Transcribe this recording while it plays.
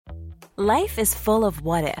Life is full of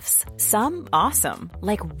what-ifs. Some awesome,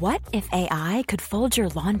 like what if AI could fold your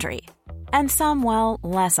laundry? And some, well,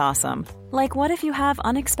 less awesome, like what if you have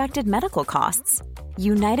unexpected medical costs?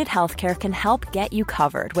 United Healthcare can help get you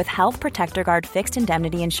covered with Health Protector Guard fixed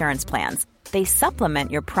indemnity insurance plans. They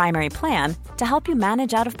supplement your primary plan to help you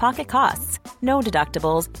manage out-of-pocket costs. No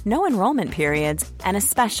deductibles, no enrollment periods, and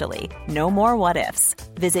especially no more what-ifs.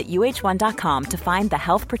 Visit uh1.com to find the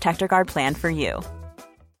Health Protector Guard plan for you.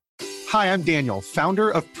 Hi, I'm Daniel, founder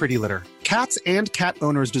of Pretty Litter. Cats and cat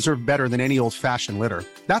owners deserve better than any old-fashioned litter.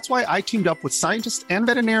 That's why I teamed up with scientists and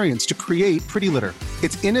veterinarians to create Pretty Litter.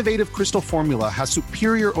 Its innovative crystal formula has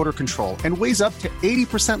superior odor control and weighs up to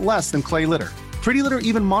 80% less than clay litter. Pretty Litter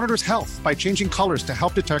even monitors health by changing colors to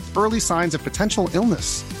help detect early signs of potential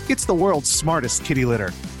illness. It's the world's smartest kitty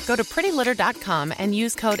litter. Go to prettylitter.com and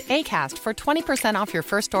use code ACAST for 20% off your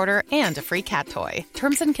first order and a free cat toy.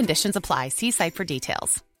 Terms and conditions apply. See site for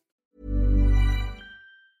details.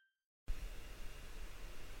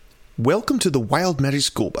 Welcome to the Wild Magic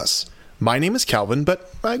School Bus. My name is Calvin,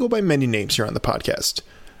 but I go by many names here on the podcast.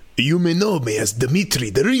 You may know me as Dimitri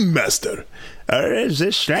the Ringmaster, or as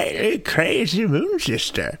the slightly crazy Moon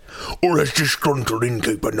Sister, or as disgruntled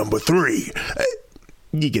innkeeper number 3.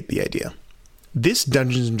 You get the idea. This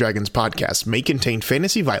Dungeons & Dragons podcast may contain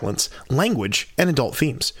fantasy violence, language, and adult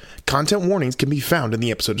themes. Content warnings can be found in the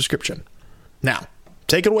episode description. Now,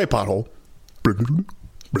 take it away, Pothole.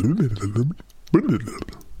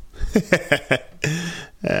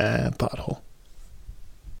 Pothole.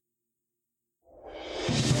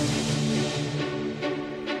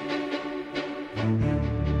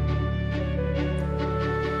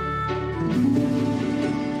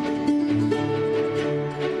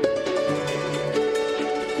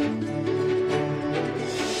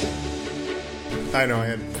 I know, I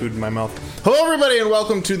had food in my mouth. Hello, everybody, and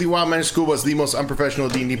welcome to the Wild Magic School Bus, the most unprofessional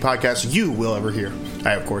D&D podcast you will ever hear.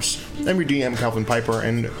 I, of course, am your DM, Calvin Piper,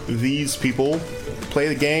 and these people play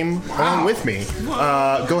the game along with me.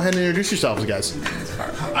 Go ahead and introduce yourselves, guys.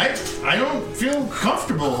 I don't feel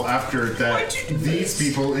comfortable after these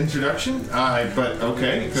people introduction, but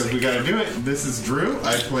okay, because we got to do it. This is Drew.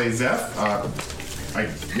 I play Zeph.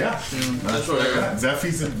 That's what I got. Zeph,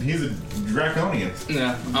 he's a draconian.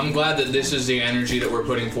 Yeah, I'm glad that this is the energy that we're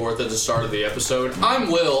putting forth at the start of the episode. I'm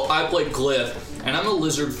Will. I play Glyph, and I'm a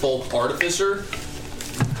lizard folk artificer.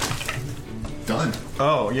 Done.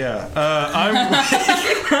 Oh, yeah.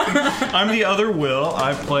 I'm the other Will.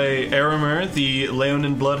 I play Aramer, the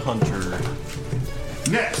Leonin Blood Hunter.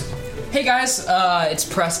 Next. Hey guys, it's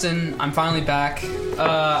Preston. I'm finally back.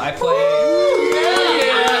 I play...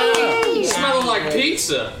 Smelling like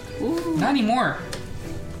pizza. Not anymore.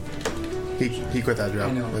 He quit that job.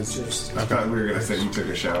 I know. I thought we were going to say you took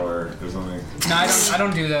a shower or something. No, I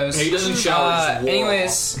don't do those. He doesn't shower.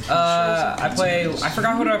 Anyways, I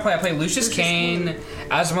forgot who do I play. I play Lucius Kane,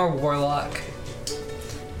 Asmar Warlock.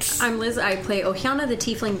 I'm Liz. I play Ohiana the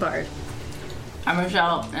Tiefling Bard. I'm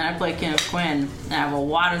Michelle, and I play Kenneth Quinn, and I have a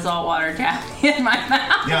wad of saltwater taffy in my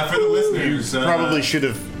mouth. Yeah, for the listeners. Probably should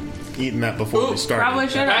have eaten that before we started. Probably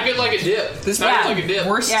should have. Pack it like a dip. This is like a dip.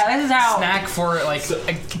 Worst this is how snack for a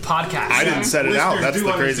podcast. I didn't set it out. That's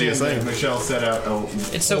the craziest thing. Michelle set out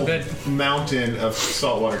It's so good. Mountain of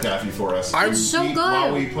saltwater taffy for us. It's so good.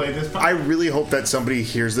 While we play this podcast. I really hope that somebody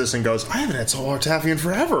hears this and goes, I haven't had saltwater taffy in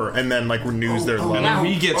forever, and then renews their love. Yeah.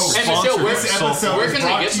 We get Michelle, sponsored. This episode Where is can they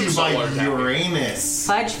brought get to you some by saltwater taffy? Uranus.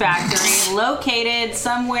 Fudge Factory, located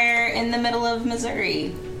somewhere in the middle of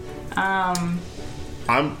Missouri.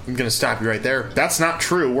 I'm going to stop you right there. That's not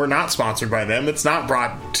true. We're not sponsored by them. It's not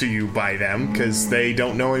brought to you by them because they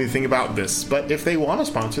don't know anything about this. But if they want to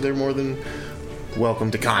sponsor, they're more than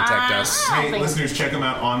welcome to contact us. Hey, listeners, check them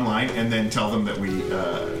out online and then tell them that we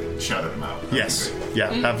shouted them out. Yes.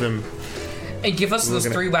 Yeah, have them. Hey, give us those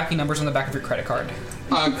 3 wacky numbers on the back of your credit card.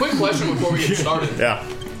 Quick question before we get started. Yeah.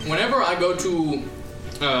 Whenever I go to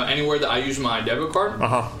anywhere that I use my debit card,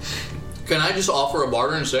 can I just offer a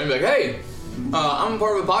barter and say, hey, I'm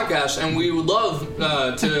part of a podcast, and we would love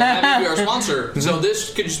to have you be our sponsor. So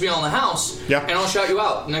this could just be on the house, and I'll shout you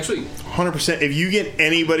out next week. 100%. If you get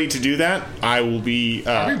anybody to do that, I will be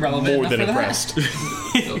more than impressed.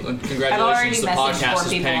 So, congratulations, I've already the messaged podcast 4 is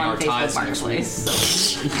people paying on our Facebook tithes next week.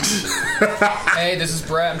 Hey, this is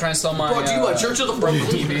Brett. I'm trying to sell my... Brought to you by Church of the Broken.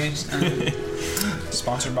 TV.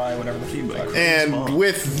 Sponsored by whatever the feedback. And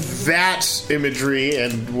with that imagery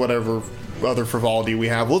and whatever other frivolity we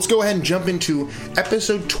have, let's go ahead and jump into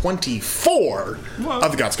episode 24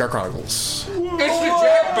 of the Godscar Chronicles. It's the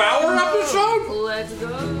Jack Bauer episode? Let's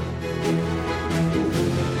go.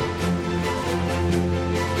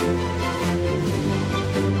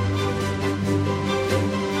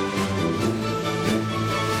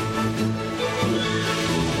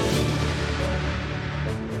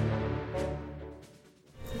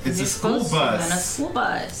 school bus. Than a school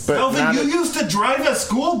bus. But Elvin, you used to drive a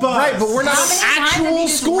school bus. Right, but we're not How an many times have actual you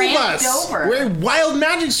just school ramped bus. over? We're a wild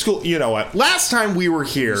magic school. You know what? Last time we were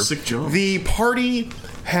here, Sick joke. the party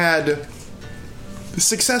had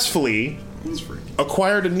successfully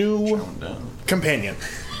acquired a new companion.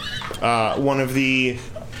 A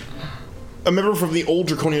member from the old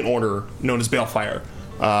Draconian Order, known as Balefire,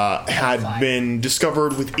 had been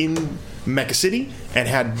discovered within Mecha City and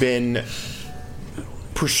had been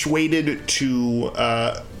persuaded to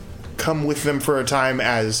come with them for a time,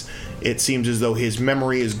 as it seems as though his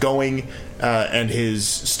memory is going and his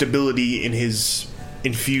stability in his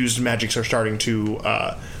infused magics are starting to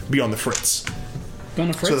be on the fritz. Going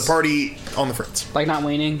to Fritz? So the party on the fritz. Like not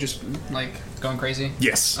waning, just like going crazy?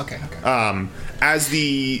 Yes. Okay. As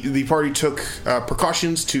the party took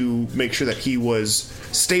precautions to make sure that he was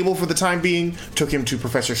stable for the time being, took him to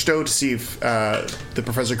Professor Stowe to see if the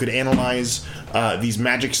professor could analyze these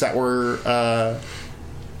magics that were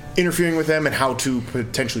interfering with them and how to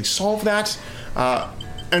potentially solve that.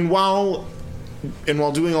 And while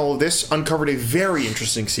doing all of this, uncovered a very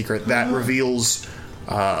interesting secret that reveals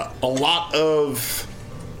a lot of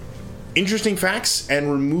interesting facts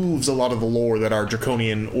and removes a lot of the lore that our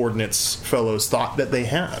Draconian Ordnance fellows thought that they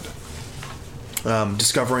had.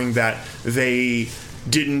 Discovering that they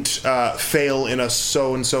didn't fail in a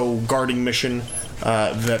so-and-so guarding mission,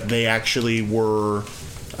 that they actually were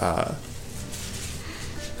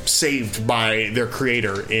saved by their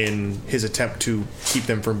creator in his attempt to keep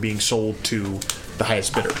them from being sold to the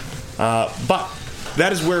highest bidder. But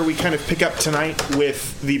that is where we kind of pick up tonight,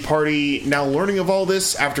 with the party now learning of all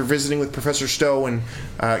this after visiting with Professor Stowe and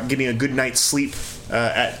getting a good night's sleep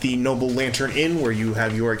at the Noble Lantern Inn, where you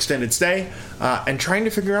have your extended stay, and trying to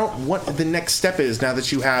figure out what the next step is now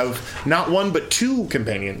that you have not one but two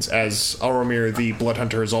companions, as Alromir the Blood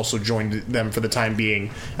Hunter has also joined them for the time being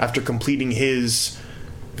after completing his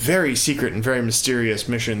very secret and very mysterious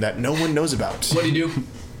mission that no one knows about. What do you do?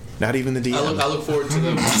 Not even the DM. I look forward to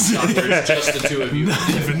the doctors, just the two of you.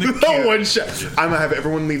 No one I'm going to have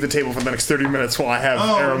everyone leave the table for the next 30 minutes while I have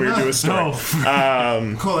Aromir do a story.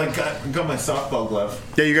 Cool, I got my softball glove.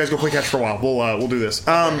 Yeah, you guys go play catch for a while. We'll do this.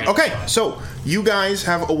 Okay, so you guys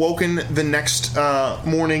have awoken the next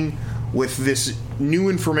morning with this new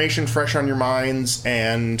information fresh on your minds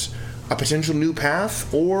and a potential new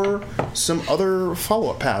path or some other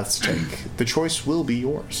follow-up paths to take. The choice will be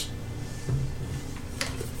yours.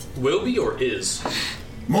 Will be or is?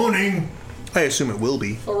 Morning. I assume it will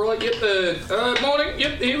be. All right. Yep. Morning.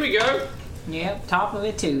 Yep. Here we go. Yep. Top of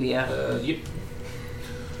it too. Yeah. Yep.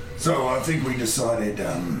 So I think we decided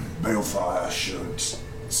Balefire should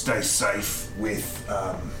stay safe with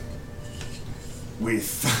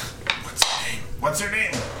what's her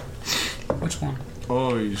name? Which one?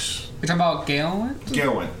 Oh, You're talking about Galen?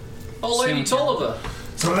 Galen. Oh, Lady Tolliver.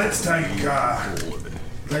 So let's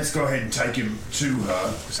go ahead and take him to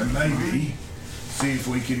her and maybe see if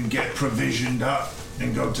we can get provisioned up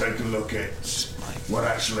and go take a look at what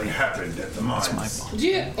actually happened at the mines.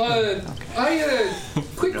 Yeah,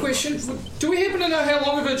 quick question. Do we happen to know how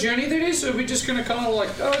long of a journey that is, or are we just going to kind of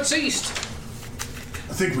like, oh, it's east?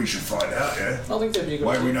 I think we should find out, yeah? I think that'd be a good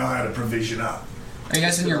way idea. we know how to provision up. Are you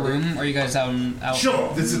guys in your room, or are you guys out?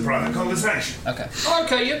 Sure, this is a private conversation. Okay.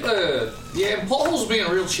 Okay, yep, yeah, Paul's being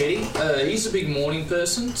real chatty. He's a big morning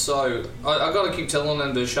person, so I gotta keep telling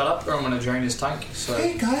him to shut up or I'm gonna drain his tank, so...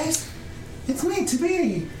 Hey guys, it's me,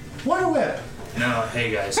 Tabidi. Waterwhip. No, hey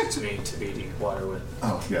guys, it's me, Tabidi, Waterwhip.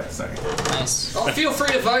 Oh, yeah, sorry. Nice. Feel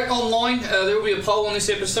free to vote online. There will be a poll when this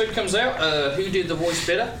episode comes out. Who did the voice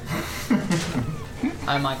better?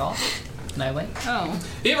 Oh my god. No way. Oh.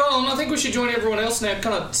 Yeah, Roland, I think we should join everyone else now,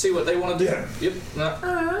 kind of see what they want to do. Yeah. Yep.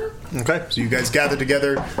 No. Okay, so you guys gather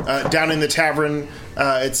together down in the tavern.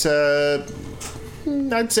 I'd say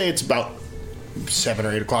it's about 7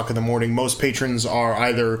 or 8 o'clock in the morning. Most patrons are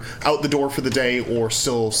either out the door for the day or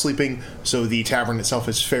still sleeping, so the tavern itself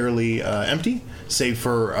is fairly empty, save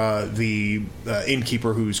for the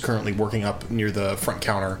innkeeper who's currently working up near the front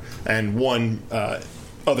counter, and one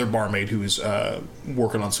other barmaid who's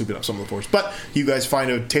working on sweeping up some of the floors. But you guys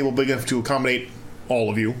find a table big enough to accommodate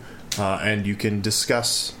all of you, and you can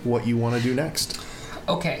discuss what you want to do next.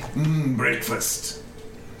 Okay. Breakfast.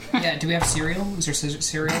 Yeah, do we have cereal? Is there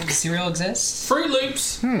cereal? Does cereal exist? Fruit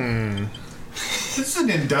Loops. This is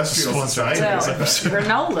an industrial society.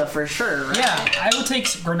 Granola for sure, right? Yeah, I will take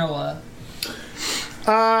granola.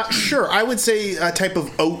 Sure, I would say a type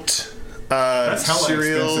of oat That's hella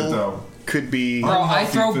cereal expensive, though. could be... Bro, I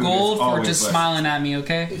Unhealthy throw food gold is for always just less. smiling at me,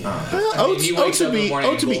 okay? Oats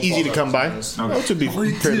would be easy to come by. Okay. Oats would be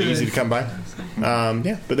fairly easy to come by.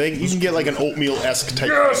 But you can get like an oatmeal-esque type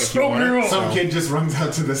thing if you want it. Some kid just runs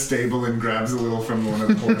out to the stable and grabs a little from one of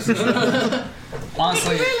the horses. Honestly, What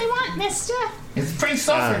do you really want, mister? It's pretty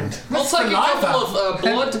softened. I'll take a couple of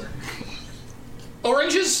blood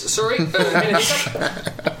oranges. Sorry.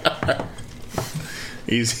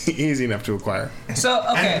 Easy enough to acquire. So,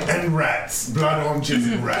 okay. And rats. Blood oranges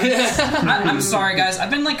and rats. I'm sorry, guys. I've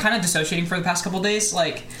been, like, kind of dissociating for the past couple days.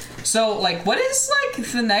 Like, so, like, what is, like,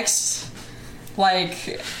 the next,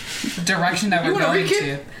 like, direction that we're going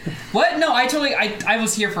to? What? No, I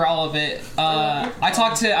was here for all of it. I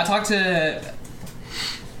talked to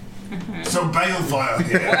So Balefire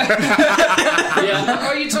here. Yeah.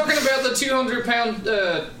 Are you talking about the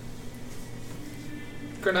 200-pound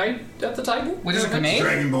grenade at the table? What is a grenade?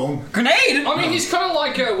 Dragonborn. Grenade? I mean, he's kind of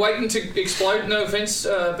like waiting to explode. No offense,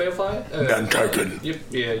 Balefire. None taken. Yep.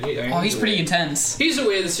 Yeah. Oh, he's pretty intense. He's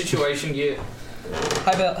aware of the situation. Yeah.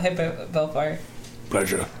 Hi, Bellfire.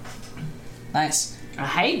 Pleasure. Nice.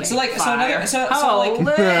 Hey, So like, fire. so like,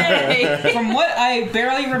 from what I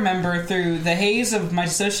barely remember through the haze of my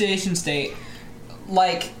dissociation state,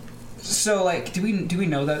 like, so like, do we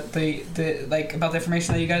know that the like about the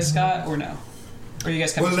information that you guys got or no? Or you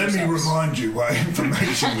guys? Well, let me remind you what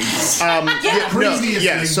information we got.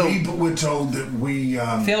 Previously, we were told that we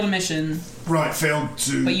failed a mission. Right, failed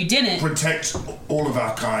to. But you didn't protect all of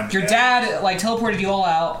our kind. Your dad like teleported you all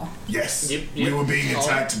out. Yes. Yep. We were being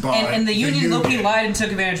attacked by. And the Union Loki lied and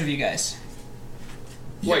took advantage of you guys.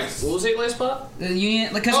 Wait, what was the last part? The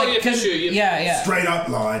Union, like, yeah. Straight up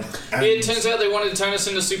lied. It turns out they wanted to turn us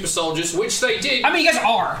into super soldiers, which they did. I mean, you guys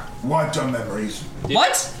are. Wiped on memories. Yep.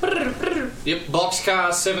 What? Yep,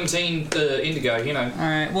 Boxcar 17 Indigo, you know.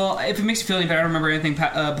 Alright, well, if it makes you feel any better, I don't remember anything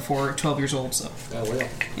before 12 years old, so. Oh, well.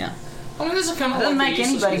 Yeah. I mean, this is kind of doesn't like make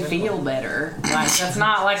anybody feel better. Like, that's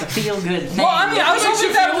not like a feel-good thing. Well, I mean, I was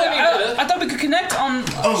hoping that better. I thought we could connect on.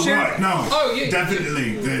 Right, no. Oh, yeah.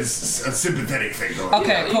 Definitely, there's a sympathetic thing going on.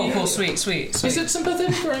 Okay, cool, sweet. Is it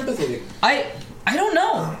sympathetic or empathetic? I don't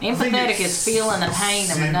know. Empathetic is feeling the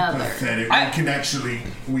pain of another. Sympathetic. We can actually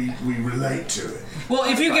we relate to it. Well,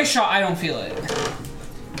 if you get shot, I don't feel it.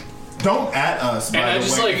 Don't at us, by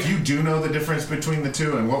the way. like- If you do know the difference between the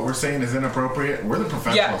two and what we're saying is inappropriate, we're the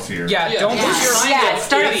professionals here. Don't put your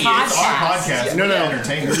start a It's our podcast. No.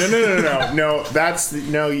 Entertainers. No. That's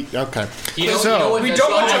okay. You know what? We That's don't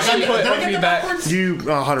not want actually- your input feedback. You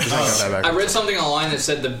 100% got that back. I read something online that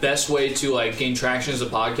said the best way to like gain traction as a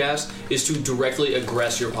podcast is to directly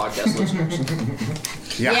aggress your podcast listeners.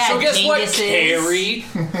 Yeah. So guess what, dinguses.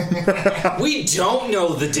 Carrie? We don't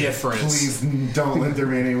know the difference. Please don't let there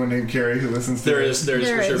be anyone named Carrie who listens to There this. is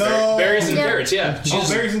for sure. No. Berries and carrots, yeah.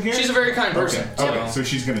 Berries and carrots? She's a very kind person. Okay, so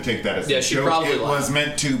she's going to take that as Yeah, a she joke. probably It will. was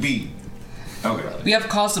meant to be. Okay. We have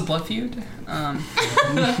caused a blood feud.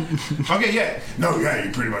 Okay, yeah. No, yeah,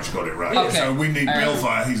 you pretty much got it right. Okay. So we need All right.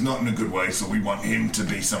 Balefire. He's not in a good way, so we want him to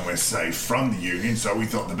be somewhere safe from the Union. So we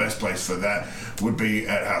thought the best place for that would be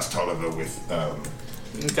at House Tolliver with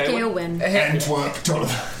Gaelwyn. Antwerp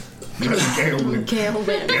Tolliver. Gaelwyn.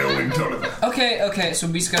 Gaelwyn. Gaelwyn Tolliver. Okay, so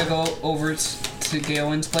we just gotta go over to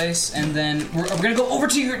Galen's place, and then we're gonna go over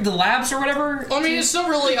to the labs or whatever. I mean, it's not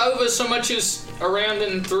really over so much as around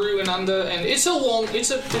and through and under, and it's a long,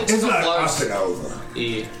 it's It's not like up close. and over.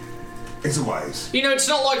 Yeah. It's a ways. You know, it's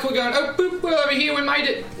not like we're going, oh, boop, we're over here, we made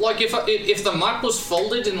it. Like, if the map was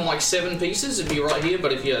folded in, like, 7 pieces, it'd be right here,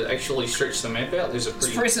 but if you actually stretch the map out, there's a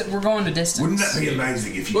pretty... We're going to distance. Wouldn't that be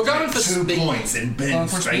amazing if you We're going take for 2 speed. points and bend Going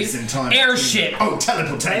for space speed? and time? Airship. Oh,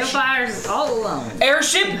 teleportation. Balefires all alone.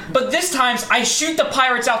 Airship, but this time I shoot the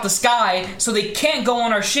pirates out the sky so they can't go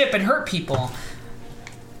on our ship and hurt people.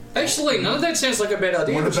 Actually, none of that sounds like a bad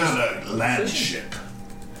idea. What which about is- a land ship?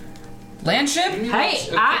 Land ship? Hey,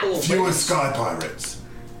 Fewer sky pirates.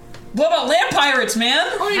 What about land pirates, man?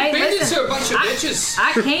 Oh, you Hey, bandits listen, are a bunch of bitches.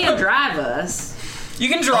 I can drive us. You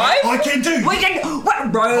can drive? I can do. We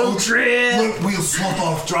can road trip. Look, we'll swap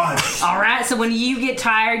off drivers. All right, so when you get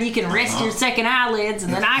tired, you can rest your second eyelids,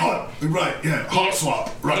 and then I can. Right, yeah, hot Yep. swap.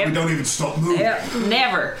 Right, Yep. we don't even stop moving. Yep,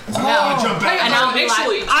 never. I jump back. And I'll be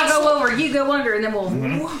Actually, like, I'll go over, you go under, and then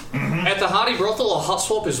we'll. At the Hardy Brothel, a hot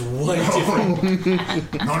swap is way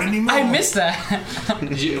different. Not anymore. I missed that.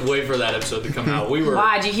 You wait for that episode to come out. We were...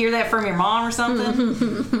 Why, did you hear that from your mom or something?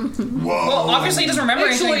 Whoa. Well, obviously he doesn't remember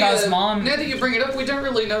anything about his mom. Now that you bring it up, we don't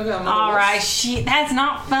really know how mom All was. right, shit, that's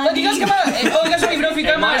not funny. Look, you guys come out. Oh, you guys don't even know if you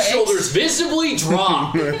And come my out. shoulders visibly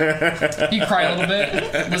drop. You cry a little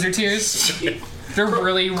bit. Lizard tears. They're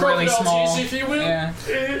really, really Crocodile small. tears, if you will. Yeah.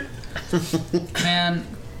 Man,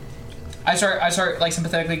 I start like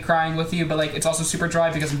sympathetically crying with you, but like it's also super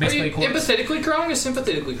dry because I'm Are basically you a corpse. empathetically crying or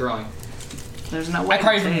sympathetically crying? There's no way. I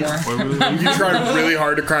cry even more. You tried really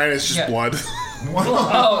hard to cry and it's just blood.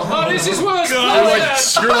 Oh, this is worse. You're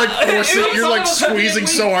like squeezing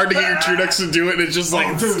so hard to get your tear ducts to do it, and it just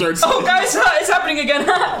like starts. Oh, guys, it's happening again.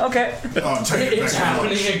 Okay. Oh, take it It's back a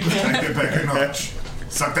happening notch. again. Take it back a notch.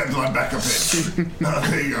 Suck that blood back up in.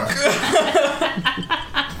 There you go.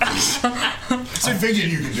 I figured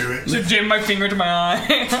you could do it. So jam my finger to my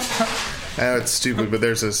eye. I know it's stupid, but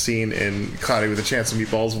there's a scene in Cloudy with a Chance of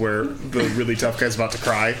Meatballs where the really tough guy's about to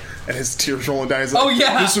cry, and his tears rolling down. He's like, Oh,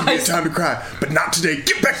 yeah. this would be a time to cry, but not today.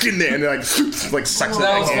 Get back in there, and they're like sucks it That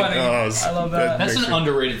back was in. funny. I love that. That's an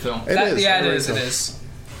underrated film. It is. Yeah, it is.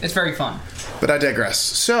 It's very fun. But I digress.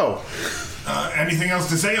 So, anything else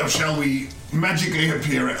to say, or shall we magically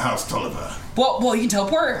appear at House Tolliver? Well, you can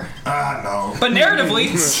teleport. No. But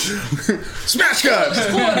narratively, smash cut.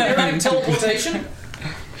 Narrative teleportation.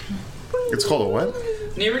 It's called a what?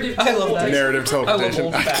 Narrative I love that. Narrative teleportation. I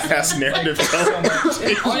love I cast narrative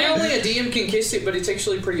teleportation. Only a DM can kiss it, but it's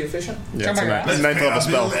actually pretty efficient. Yeah, it's a ninth level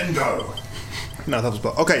spell. Then go. Ninth level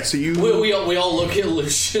spell. Okay, so you. We all look at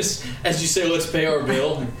Lucius as you say, "Let's pay our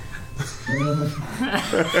bill."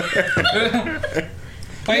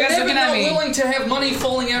 Why are you guys looking at me? Willing to have money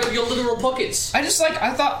falling out of your literal pockets. I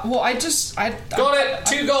got it.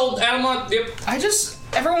 2 gold out of my. Yep.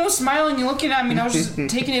 Everyone was smiling and looking at me, and I was just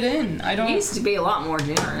taking it in. I don't. He used to be a lot more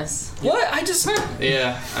generous. What?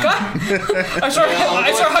 Yeah. God. I start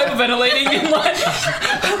hyperventilating and like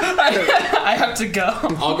I have to go.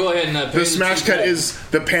 I'll go ahead and the smash cut is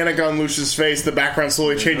the panic on Lucius's face. The background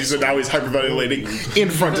slowly changes, and now he's hyperventilating in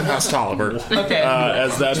front of House Tolliver. Okay.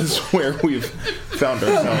 As that is where we've found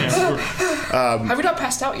ourselves. Have we not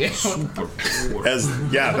passed out yet? That's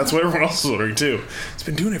what everyone else is wondering too. It's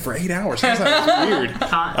been doing it for 8 hours. How's that? It's weird.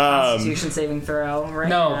 Constitution saving throw. Right?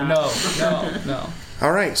 No.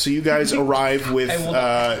 All right, so you guys arrive with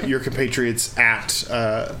your compatriots at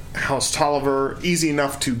House Tolliver. Easy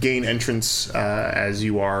enough to gain entrance, as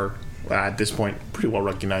you are at this point pretty well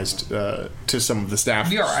recognized to some of the staff.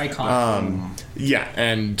 We are icons. Yeah,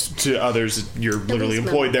 and to others, you're literally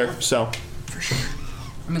employed there. So, for sure.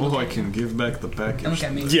 I can give back the package. Look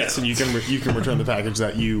at me. Yes, and you can return the package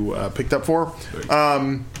that you picked up for.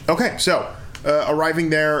 Okay, so.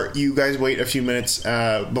 Arriving there, you guys wait a few minutes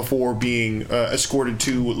before being escorted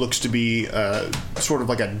to what looks to be sort of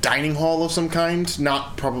like a dining hall of some kind.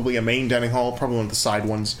 Not probably a main dining hall, probably one of the side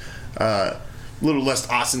ones. A little less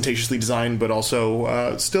ostentatiously designed, but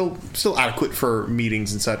also still adequate for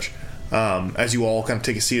meetings and such. As you all kind of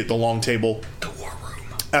take a seat at the long table. The war room.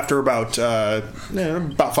 After about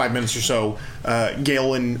 5 minutes or so,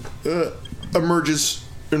 Galen emerges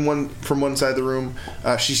from one side of the room.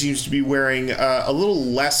 She seems to be wearing a little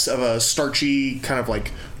less of a starchy kind of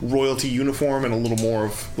like royalty uniform and a little more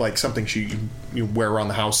of like something you wear around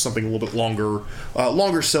the house, something a little bit longer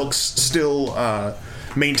silks, still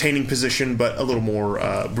maintaining position, but a little more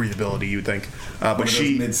breathability, you would think. But one of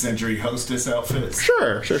those mid-century hostess outfits.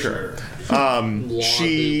 Sure.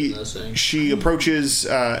 She approaches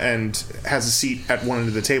and has a seat at one end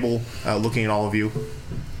of the table, looking at all of you.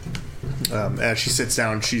 As she sits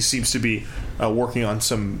down, she seems to be working on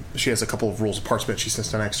some. She has a couple of rolls of parchment. She sits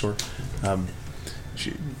down next to her.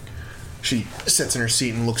 She sits in her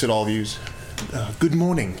seat and looks at all of you. Good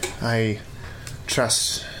morning. I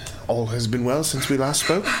trust all has been well since we last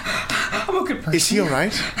spoke. I'm a good person. Is he all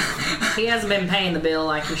right? He hasn't been paying the bill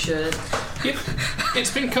like he should. Yep.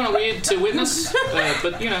 It's been kind of weird to witness,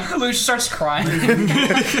 but you know. Luke starts crying.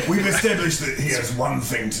 We've established that he has one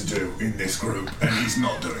thing to do in this group, and he's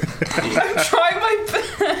not doing it. I'm trying my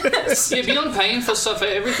best. Yeah, beyond paying for stuff,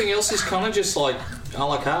 everything else is kind of just like a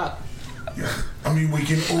la carte. Yeah. I mean, we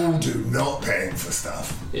can all do not paying for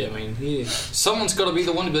stuff. Yeah, I mean, yeah. Someone's got to be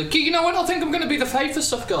the one to be like, you know what, I think I'm going to be the pay for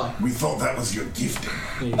stuff guy. We thought that was your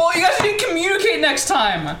gifting. Yeah. Well, you guys need to communicate next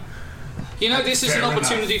time. You know, this is an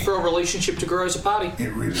opportunity for a relationship to grow as a party.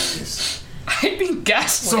 It really is. I've been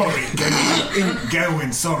gaslit. Sorry,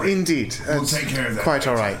 Gawain, sorry. Indeed. We'll take care of that. Quite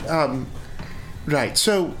all right. Right,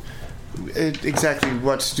 so exactly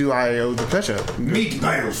what do I owe the pleasure? Meet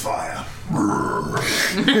Balefire.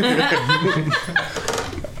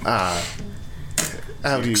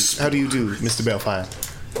 How do you do, Mr. Balefire?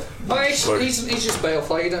 Oh, he's just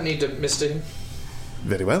Balefire. You don't need to Mr. him.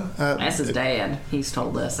 Very well. That's his dad. He's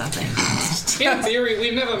told us, I think. In theory,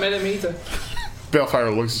 we've never met him either.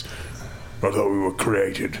 Balefire looks. I thought we were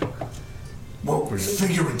created. Well,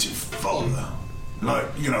 figurative father. Like,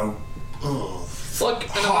 you know. Like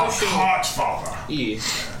an emotion. Heart father. Yeah.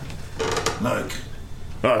 Like.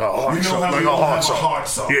 Like a heart you know song. how Like we a all heart have song. a heart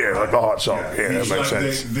song. Yeah, like a heart song. Yeah, that he's makes like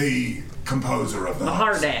sense. The composer of the The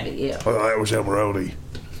heart daddy, yeah. Well, that was Emeraldi.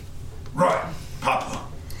 Right. Papa,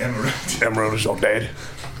 Emerald. Emerald is not dead.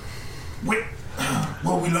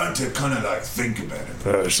 Well, we like to kind of like think about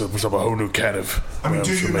it. So it's a whole new can of. I mean,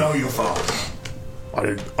 do you know your father? I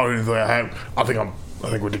didn't think I have. I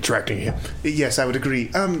think we're detracting here. Yes, I would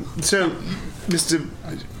agree. So, Mr.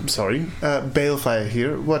 Balefire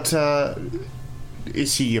here. What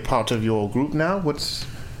is he a part of your group now? What's?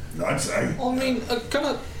 I'd say. I mean,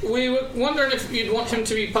 we were wondering if you'd want him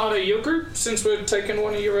to be part of your group, since we're taking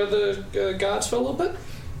one of your other guards for a little bit.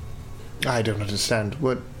 I don't understand.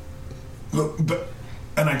 What? Look,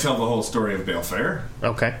 and I tell the whole story of Balefire.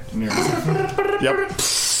 Okay. Yep.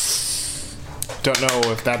 Don't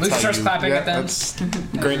know if that's Luke how starts you... clapping at them. That's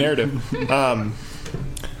great narrative.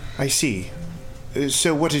 I see.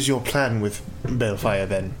 So what is your plan with Balefire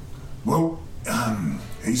then? Well,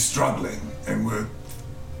 he's struggling, and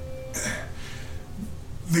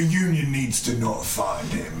the Union needs to not find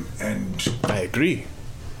him, and... I agree.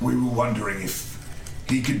 We were wondering if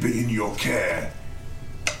he could be in your care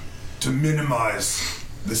to minimize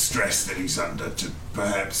the stress that he's under, to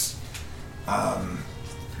perhaps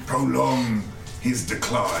prolong his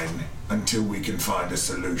decline until we can find a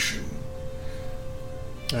solution.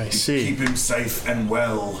 I see. Keep him safe and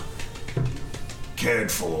well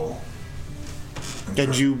cared for.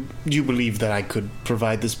 And you believe that I could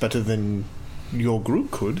provide this better than your group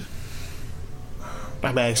could? I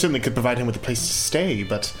mean, I certainly could provide him with a place to stay,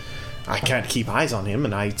 but I can't keep eyes on him,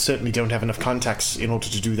 and I certainly don't have enough contacts in order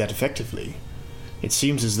to do that effectively. It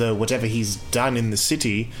seems as though whatever he's done in the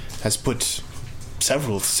city has put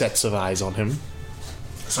several sets of eyes on him.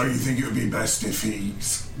 So you think it would be best if he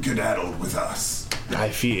skedaddled with us?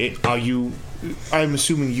 I'm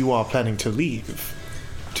assuming you are planning to leave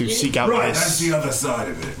to seek out Right, this. that's the other side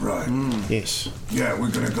of it, right. Yes. Yeah,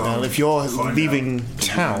 we're going to go. Well, if you're leaving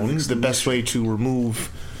town, the best way to remove,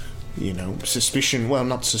 suspicion, well,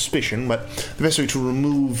 not suspicion, but the best way to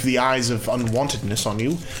remove the eyes of unwantedness on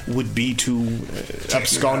you would be to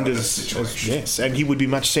abscond as yes, and he would be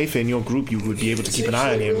much safer in your group. You would be able to keep an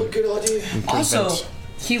eye on him. Really good idea. Also,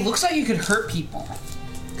 he looks like he could hurt people.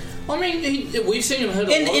 I mean, we've seen him hurt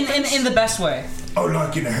a lot of things. In the best way. Oh,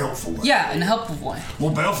 like in a helpful way? Yeah, in a helpful way.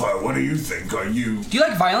 Well, Balefire, what do you think? Do you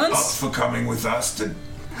like violence? Up for coming with us to,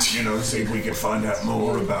 see if we can find out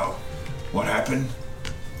more about what happened?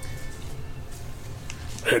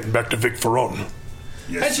 Heading back to Vic Ferron.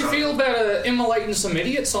 Yes, How'd you feel about immolating some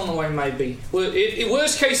idiots on the way, maybe? Well,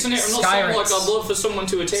 worst case scenario, I'm not saying like I'd love for someone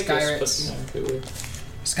to attack us, but,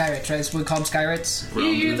 Skyrits, right? We call them Skyrits.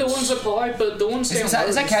 Yeah, the ones up high, but the ones down low.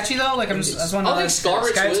 Is that catchy though? Like I think Skyrits.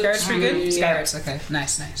 Skyrits pretty good. Yeah. Skyrits, okay,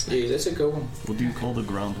 nice. Yeah, that's a good one. What do you call the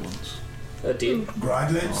ground ones?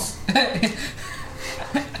 Groundlings?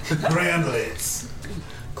 Groundlings.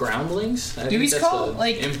 Groundlings? Do we call it,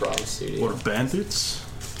 like... improv studio. Or bandits?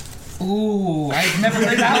 Ooh, I've never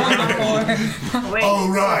heard that one before. Wait, oh,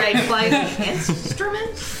 right. They play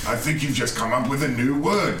instruments? I think you've just come up with a new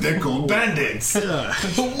word. They're called bandits.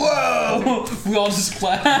 Whoa! We all just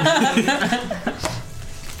clap.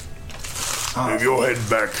 If you're heading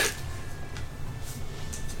back,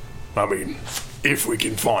 I mean, if we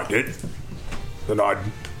can find it, then I'd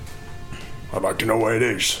like to know where it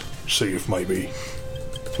is. See if maybe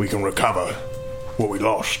we can recover what we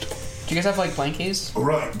lost. Do you guys have like blankies? All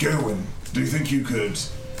right, Gerwin, do you think you could,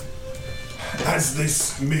 as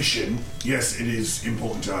this mission, yes, it is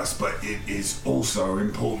important to us, but it is also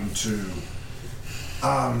important to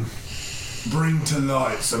bring to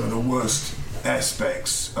light some of the worst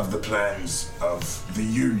aspects of the plans of the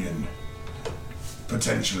Union,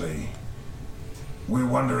 potentially. We're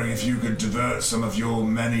wondering if you could divert some of your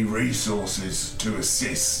many resources to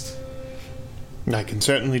assist. I can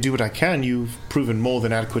certainly do what I can. You've proven more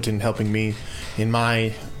than adequate in helping me in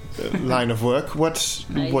my line of work. What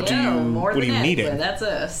do you need? That's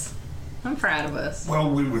us. I'm proud of us. Well,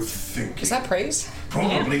 we were thinking. Is that praise?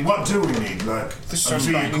 Probably. Yeah. What do we need? Like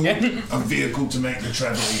a vehicle to make the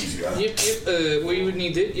travel easier. Yep. We would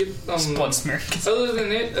need it. Yep. Blood smear. Other than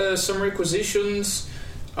that, some requisitions.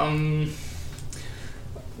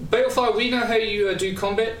 Balefire, we know how you do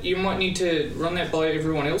combat. You might need to run that by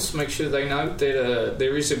everyone else. Make sure they know that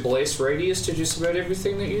there is a blast radius to just about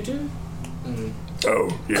everything that you do. Oh,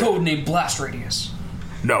 yeah. Codename Blast Radius.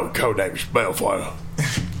 No, codename's Balefire.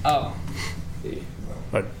 Oh. Yeah.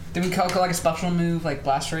 Then we call it like a special move, like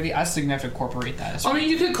blast radius. I think we have to incorporate that. I mean,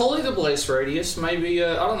 you could call it the blast radius. Maybe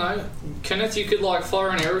I don't know, Kenneth. You could like fire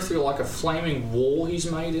an arrow through like a flaming wall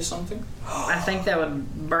he's made or something. I think that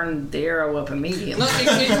would burn the arrow up immediately. No,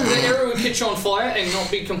 the arrow would catch on fire and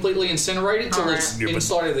not be completely incinerated till it's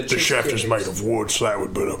inside of the chest. The shaft is made of wood, so that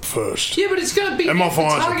would burn up first. Yeah, but it's gonna be. And my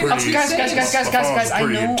fires are pretty. Guys!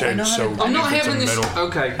 I know. So I'm not having this.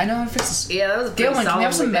 Okay. I know how to fix this. Yeah, that was a pretty Galen, can we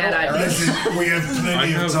have some bad metal idea. Listen, we have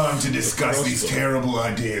plenty of time to discuss these terrible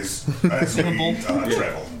ideas as we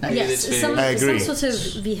travel. Yes, I agree. some sort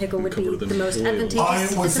of vehicle would be the most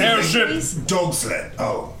advantageous. I was airship, dog sled.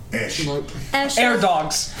 Oh, airship. Air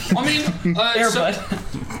dogs. I mean,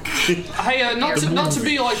 hey, not to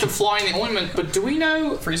be like the fly in the ointment, but do we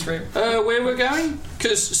know freeze frame where we're going?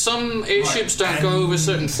 Because some airships don't go over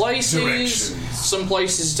certain places. Directions. Some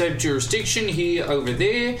places have jurisdiction here, over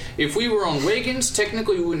there. If we were on wagons,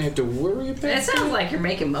 technically we wouldn't have to worry about That sounds like you're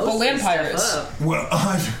making most But of land this stuff pirates. up. Well,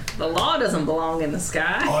 The law doesn't belong in the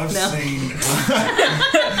sky. I've seen.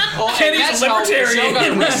 Oh, Kenny's and that's how libertarian. Michelle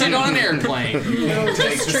got arrested on an airplane.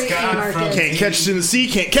 Take the sky from. Can't catch us in the sea,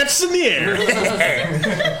 can't catch us in the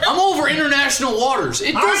air. I'm over international waters.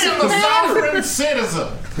 It I doesn't am a matter. sovereign citizen.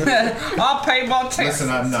 I'll pay my taxes. Listen,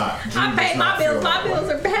 I'm not. I pay my bills. My bills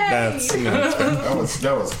are paid.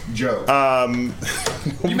 That was a joke.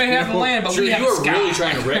 You may have the land, but Sure, we you have were sky. really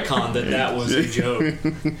trying to retcon that was a joke.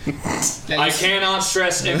 I cannot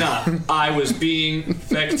stress enough. I was being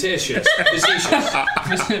fictitious.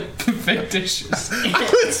 Fictitious.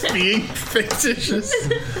 It's being fictitious.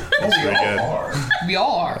 We all are. We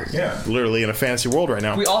all are. Yeah. Literally in a fantasy world right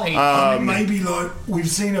now. We all hate. I mean, maybe like we've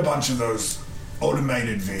seen a bunch of those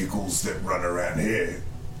automated vehicles that run around here.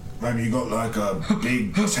 Maybe you got like a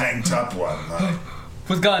big tanked up one, like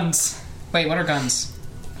With guns. Wait, what are guns?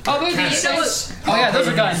 Oh, those cannons, Oh yeah, those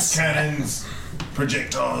are guns. cannons,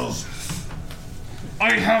 projectiles,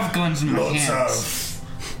 I have guns in my lots hands.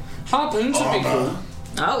 of harpoons would be cool. armor.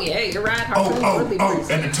 Oh yeah, you're right. Harpoons would be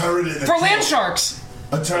pretty And a turret at the For top. land sharks.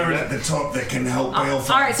 A turret at the top that can help Balefire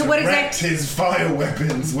all right, so what direct his fire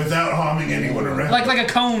weapons without harming anyone around. Like a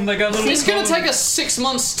cone, like a little. It's going to take us 6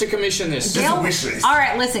 months to commission this. Just a wish list. All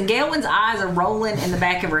right, listen. Galwin's eyes are rolling in the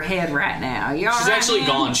back of her head right now. You all She's right, actually man?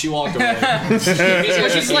 gone. She walked away.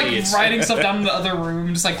 She's like writing stuff down in the other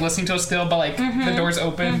room, just like listening to us still, but like the door's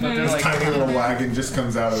open, but they're This like. tiny little wagon just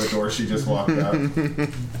comes out of the door she just walked out.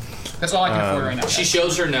 That's all I can afford right now. She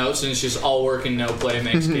shows her notes and it's just all work and no play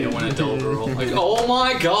makes Galen a dull girl. Like, oh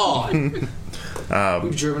my god.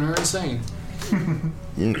 We've driven her insane.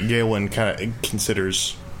 Galen kind of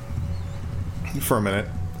considers for a minute.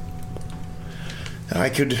 I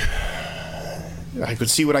could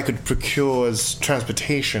see what I could procure as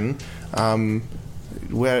transportation.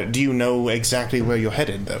 Where do you know exactly where you're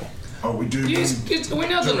headed, though? Oh, we do. We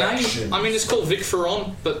know the directions. name. I mean, it's called Vic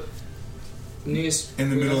Ferron, but near In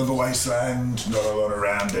the middle of a wasteland, not a lot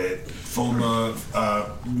around it. Former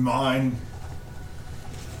mine,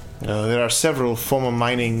 There are several former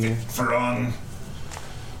mining. Ferron.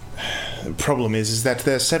 The problem is that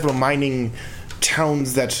there are several mining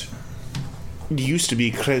towns that used to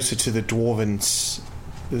be closer to the dwarves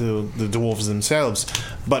themselves,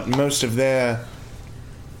 but most of their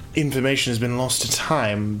information has been lost to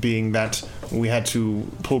time, being that we had to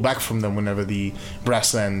pull back from them whenever the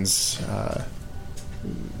Brasslands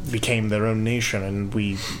became their own nation, and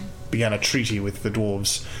we began a treaty with the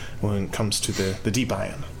dwarves when it comes to the Deep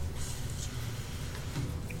Iron.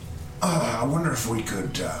 I wonder if we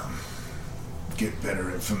could get better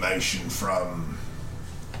information from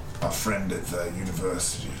our friend at the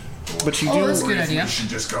university. But you Oh, that's a good Or if idea. we should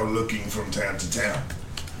just go looking from town to town.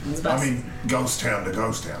 I mean, ghost town to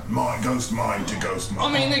ghost town. Ghost mine to ghost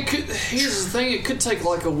mine. I mean, here's the thing, it could take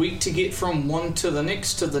like a week to get from one to the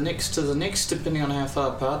next to the next to the next, depending on how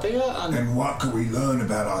far apart they are. And what could we learn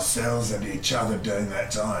about ourselves and each other during that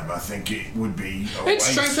time? I think it would be a It waste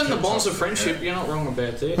strengthened the to bonds of talk- friendship, you're not wrong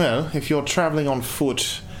about that. Well, if you're traveling on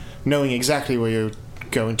foot, knowing exactly where you're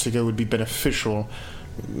going to go would be beneficial.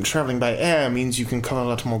 Traveling by air means you can cover a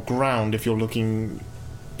lot more ground if you're looking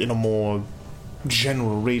in a more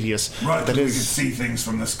general radius. Right, That we is- could see things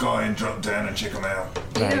from the sky and drop down and check them out.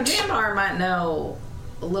 You know, Right. Jamar might know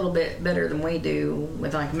a little bit better than we do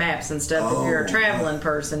with like maps and stuff. If you're a traveling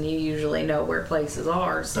person, you usually know where places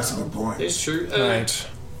are. So. That's a good point. It's true. Right.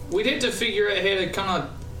 We'd have to figure out how to kind of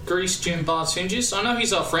grease Jim Bart's hinges. I know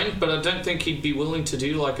he's our friend, but I don't think he'd be willing to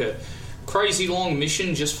do like a crazy long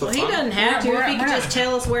mission just for Well, fun. he doesn't have to. We're- If he can we're- just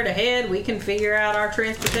tell us where to head, we can figure out our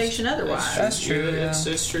transportation otherwise. That's true, yeah.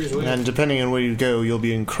 That's true as well. And depending on where you go, you'll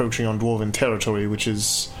be encroaching on dwarven territory, which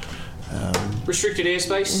is... Restricted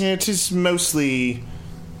airspace? Yeah, it is mostly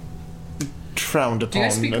frowned upon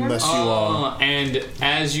unless you are. And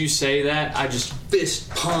as you say that, I just fist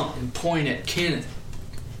pump and point at Kenneth.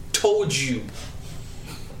 Told you.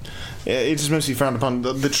 It is mostly frowned upon.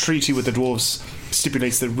 The treaty with the dwarves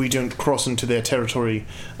stipulates that we don't cross into their territory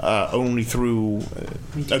only through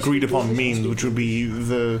agreed upon means, which would be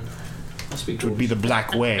the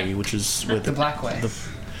Black Way, which is where the Black Way.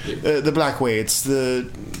 The Black Way. It's the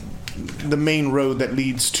main road that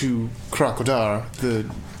leads to Krakodar, the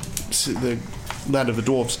land of the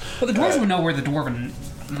dwarves. Well, the dwarves would know where the dwarven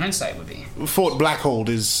mine site would be. Fort Blackhold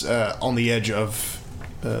is on the edge of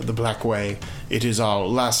the Black Way. It is our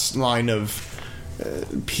last line of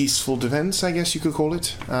peaceful defense, I guess you could call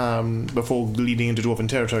it, before leading into dwarven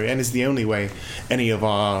territory, and is the only way any of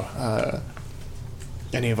our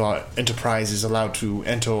enterprise is allowed to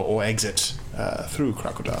enter or exit through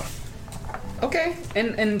Krakodar. Okay,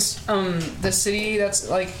 and the city that's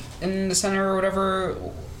like in the center or whatever,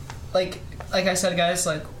 like I said, guys,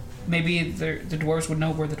 like maybe the dwarves would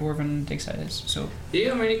know where the dwarven dig site is. So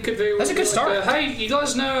yeah, I mean it could be. That's a good start. Hey, you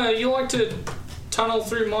guys know you like to tunnel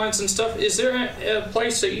through mines and stuff. Is there a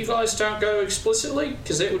place that you guys don't go explicitly?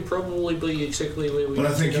 Because that would probably be exactly where we. But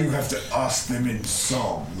I think you have to ask them in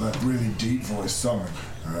song, that really deep voice song.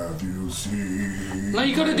 Have you seen? No,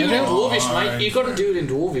 you got to do it in Dwarvish, mate. You got to do it in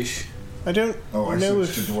Dwarvish. I don't know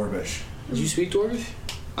switched to Dwarvish. Did you speak Dwarvish?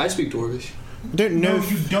 I speak Dwarvish. I don't know. No,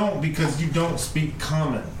 you don't, because you don't speak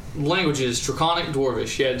Common. Languages, Draconic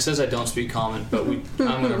Dwarvish. Yeah, it says I don't speak Common, but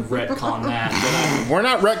I'm going to retcon that. We're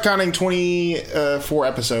not retconning 24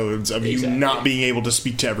 episodes of you not being able to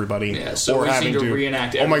speak to everybody. Yeah, so or we having need to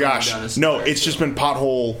reenact Oh my everything gosh. we've done. No, it's just been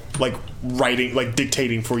Pothole, like, writing, like,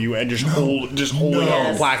 dictating for you and just holding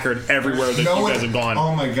a placard everywhere that you guys have gone.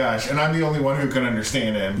 Oh my gosh, and I'm the only one who can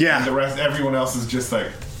understand him. Yeah. And the rest, everyone else is just like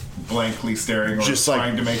blankly staring or just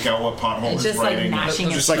trying to make out what Pothole is writing.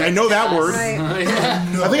 Just like, I know that word. I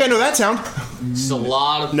think I know that sound. It's a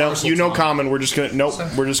lot of No, you know Common. We're just gonna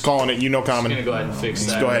we're just calling it. You know Common. I'm gonna go ahead and fix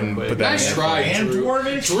that. Just go ahead and put that. Nice in. try, And Drew.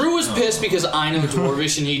 Dwarvish? Drew was pissed because I know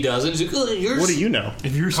Dwarvish and he doesn't. He's like, What do you know?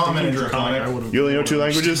 If you're Common and Draconic, I would have. You only know 2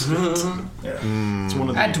 languages? It's one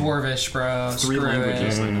of the Add Dwarvish, bro. 3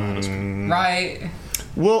 languages I know how to speak. Right.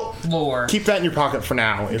 Well, lore. Keep that in your pocket for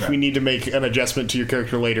now. If we need to make an adjustment to your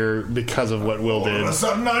character later because of what Will did. All of a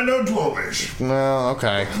sudden, I know Dwarvish. Well,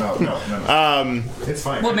 okay. No. It's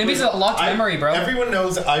fine. Well, maybe it's a locked memory, bro. Everyone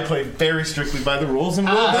knows I play very strictly by the rules, and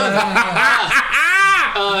Will does.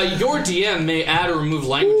 Your DM may add or remove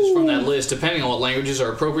languages from that list depending on what languages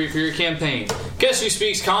are appropriate for your campaign. Guess who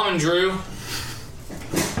speaks Common, Drew?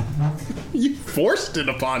 You forced it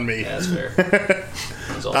upon me. Yeah, that's fair.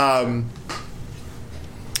 That's awesome.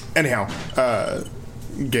 Anyhow,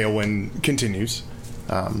 Galewind continues.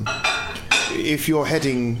 If you're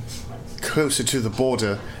heading closer to the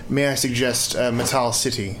border, may I suggest Metal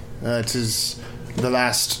City? It is the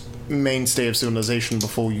last mainstay of civilization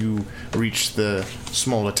before you reach the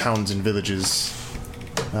smaller towns and villages.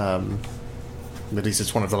 At least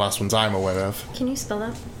it's one of the last ones I'm aware of. Can you spell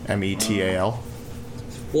that? Metal.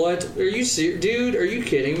 What? Are you serious? Dude, are you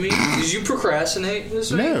kidding me? Did you procrastinate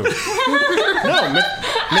this week? No.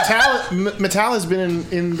 Metal has been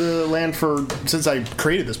in the land since I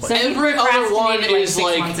created this place. So Every other one is 6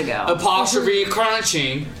 like months ago. apostrophe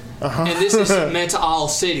crunching, and this is Metal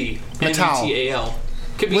City. Metal. Metal.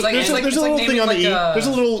 Could be There's a little thing on the E. There's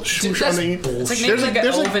a little swoosh on the E. It's like There's maybe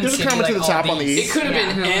a like there's a comma to the top on the E. It could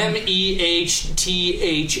have been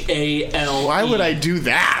MEHTHAL. Why would I do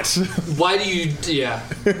that? Why do you? Yeah.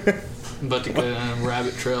 I'm about to go down a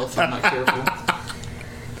rabbit trail if I'm not careful.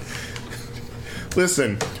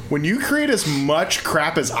 Listen, when you create as much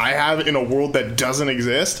crap as I have in a world that doesn't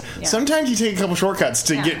exist, sometimes you take a couple shortcuts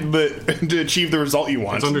to get to achieve the result you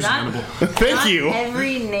want. It's understandable. Thank you.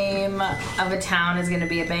 Every name of a town is going to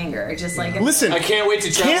be a banger. Just like Listen, I can't wait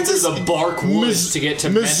to travel through the bark woods to get to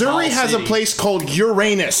Missouri Metal has City. a place called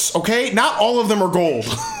Uranus. Okay, not all of them are gold.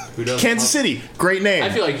 Kansas City, great name. I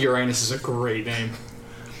feel like Uranus is a great name.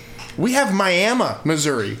 We have Miami,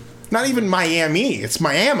 Missouri. Not even Miami. It's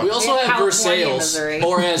Miami. We also have California, Versailles, Missouri.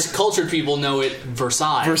 or as cultured people know it,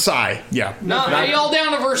 Versailles. Versailles. Yeah. No, are y'all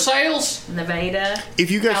down to Versailles? Nevada.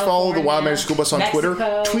 If you guys follow the Wild Magic School Bus on Mexico.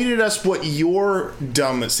 Twitter, tweet at us what your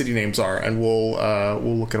dumb city names are, and we'll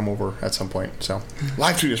look at them over at some point. So,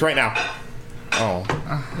 live tweet us right now. Oh,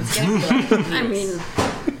 I mean,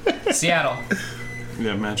 Seattle.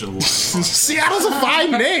 Yeah, imagine Seattle's a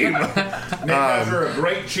fine name. Named after a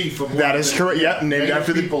great chief of That is correct. Yep, named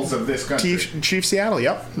after the peoples of this country. Chief Seattle.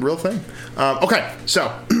 Yep, real thing. Okay, so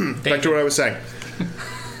back to what I was saying.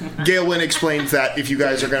 Gaelwyn explains that if you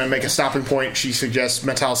guys are going to make a stopping point, she suggests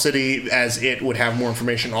Metal City, as it would have more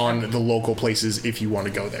information on the local places if you want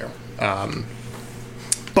to go there.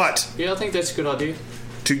 But yeah, I think that's a good idea.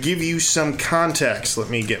 To give you some context, let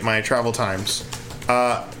me get my travel times.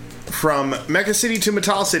 From Mecha City to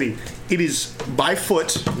Metal City, it is by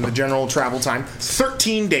foot, in the general travel time,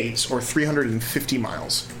 13 days or 350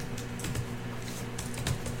 miles.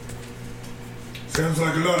 Sounds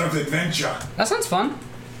like a lot of adventure. That sounds fun.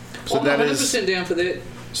 So I'm that 100% down for that.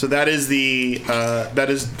 So that is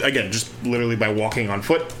again just literally by walking on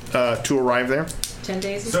foot to arrive there. 10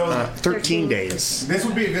 days? So 13 days. This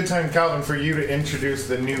would be a good time, Calvin, for you to introduce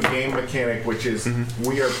the new game mechanic, which is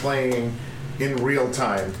we are playing in real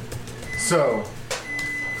time. So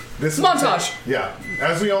this montage. Yeah,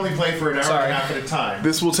 as we only play for an hour and a half at a time.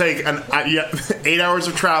 This will take 8 hours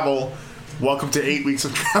of travel. Welcome to 8 weeks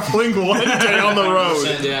of traveling one day on the road.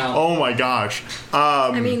 Oh my gosh.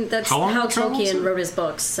 I mean, that's how Tolkien wrote his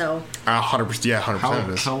books, so. 100%. Yeah, 100% of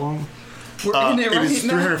this. How long? We're in it right It is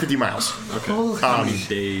now. 350 miles. Okay. How many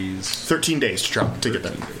days? 13 days to travel to get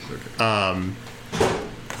there.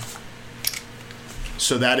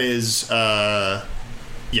 So that is, so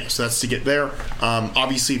that's to get there.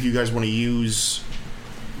 Obviously, if you guys want to use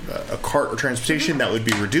a cart or transportation, that would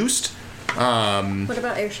be reduced. What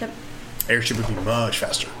about airship? Airship would be much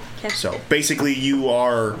faster. Okay. So basically, you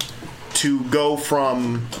are to go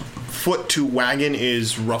from foot to wagon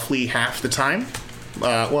is roughly half the time.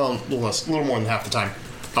 Well, a little less, a little more than half the time.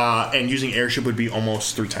 And using airship would be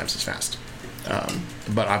almost 3 times as fast.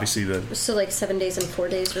 But obviously So like 7 days and 4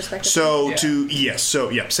 days respectively?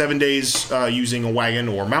 7 days using a wagon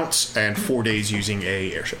or mounts, and 4 days using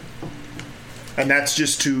a airship. And that's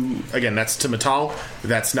just that's to Metal.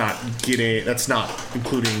 That's not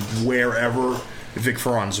including wherever Vic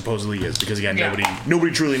Ferron supposedly is, because again,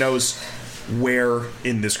 nobody truly knows where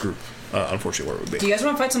in this group, unfortunately, where it would be. Do you guys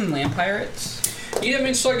want to fight some land pirates? Yeah, I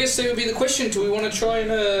mean, so I guess that would be the question. Do we want to try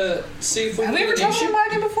and see if we Have can we ever get an traveled in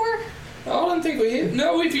airship? wagon before? I don't think we have.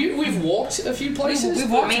 No, we've walked a few places. We've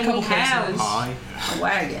walked I mean, a couple we have places. a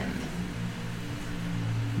wagon.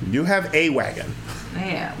 You have a wagon.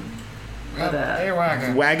 Yeah. But, A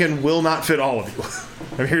wagon. Wagon will not fit all of you.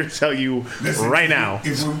 I'm here to tell you right now.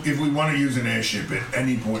 If we want to use an airship at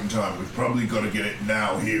any point in time, we've probably got to get it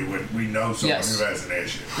now here when we know someone who has an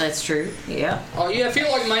airship. That's true. Yeah. Oh yeah, I feel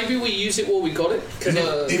like maybe we use it while we got it. And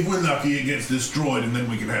if we're lucky, it gets destroyed, and then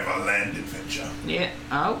we can have our land adventure. Yeah.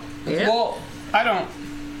 Oh. Yeah. Well, I don't.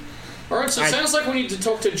 All right, so it sounds like we need to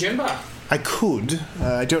talk to Jimba. I could.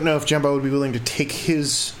 I don't know if Jumbo would be willing to take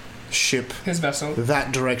his ship, his vessel,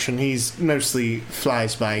 that direction. He's mostly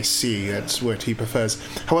flies by sea. That's what he prefers.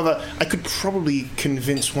 However, I could probably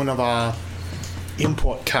convince one of our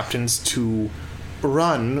import captains to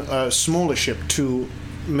run a smaller ship to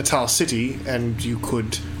Metal City, and you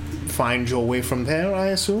could find your way from there, I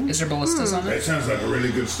assume. Is there ballistas on it? That sounds like a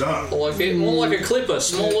really good start. More like a clipper,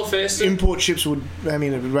 smaller, faster. Import ships would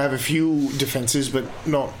have a few defenses, but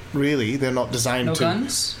not really. They're not designed to. No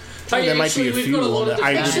guns? There might be a few on that.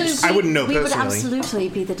 I wouldn't know we personally. would absolutely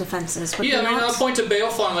be the defenses. Would Yeah, I we mean, not? I point to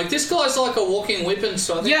Balefire. I'm like, this guy's like a walking weapon,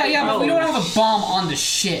 so I think... But we don't have a bomb on the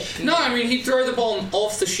ship. No, I mean, he'd throw the bomb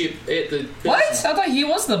off the ship at the... What? I thought he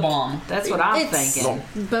was the bomb. That's what I'm It's thinking.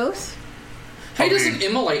 both. He doesn't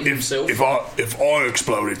immolate himself. If I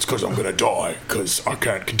explode, it's because I'm going to die, because I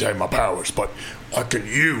can't contain my powers, but I can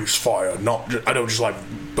use fire, I don't just like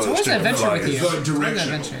burst where's the into adventure flames. with you? It's like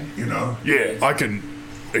directional, you know? Yeah, I can...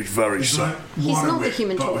 It's very... It's like He's water not the whip,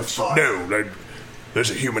 Human but with Torch. fire. No,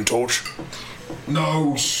 there's a human torch.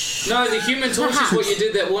 No. No, the human torch is what you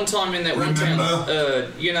did that one time in that one town.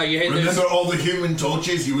 You had Remember all the human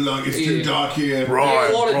torches? You were like, it's too dark here. Right,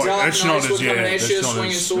 a lot of dark That's not knights were as- coming yeah, at that's you, not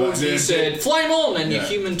swinging as- swords, and you said, flame on, and you Yeah.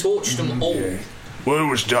 human torched them all. Well, it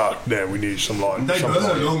was dark there. We need some light. They some burn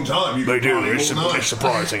light. a long time. You They can do. party It's, all night. it's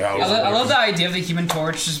surprising how... I love the idea of the Human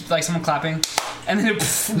Torch, just like someone clapping, and then it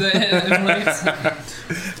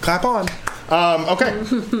Clap on. Okay.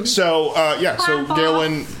 So, so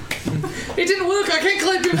Galen... It didn't work, I can't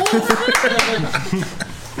clap you more!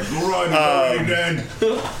 Alright, then.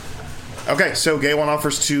 Okay, so Galen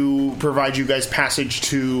offers to provide you guys passage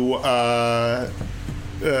to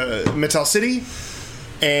Metal City,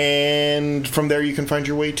 and from there you can find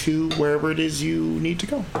your way to wherever it is you need to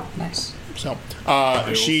go. Nice. So,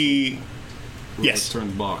 she... Yes.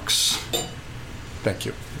 Return the box. Thank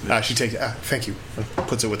you. She takes... thank you. And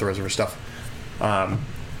puts it with the rest of her stuff.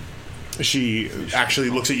 She actually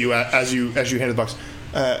looks at you as you hand the box.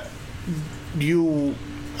 I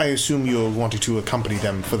assume you're wanting to accompany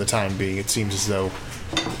them for the time being. It seems as though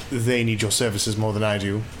they need your services more than I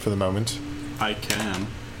do for the moment. I can.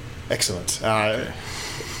 Excellent. I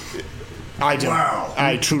don't. Wow.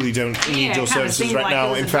 I truly don't need your services right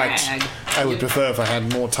now. In fact, I would prefer if I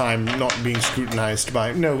had more time not being scrutinized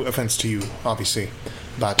by. No offense to you, obviously,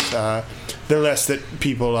 but the less that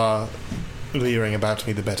people are leering about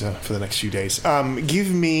me, the better for the next few days.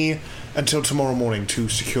 Give me until tomorrow morning to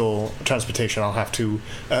secure transportation. I'll have to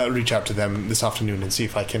reach out to them this afternoon and see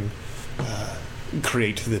if I can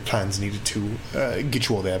create the plans needed to get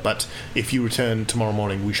you all there. But if you return tomorrow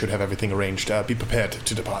morning, we should have everything arranged. Be prepared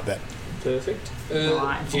to depart then. Perfect.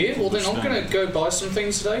 Yeah, well then I'm going to go buy some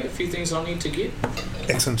things today, a few things I need to get.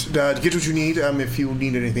 Excellent. Get what you need. If you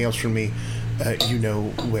need anything else from me, you know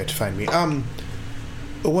where to find me.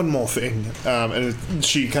 One more thing. And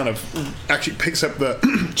she kind of actually picks up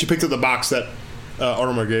the box that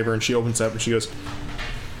Armor gave her, and she opens it up and she goes,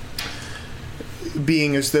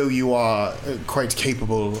 being as though you are quite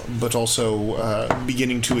capable, but also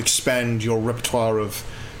beginning to expand your repertoire of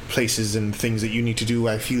places and things that you need to do,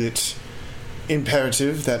 I feel it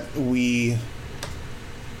imperative that we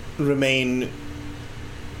remain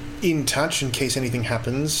in touch in case anything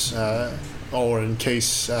happens, or in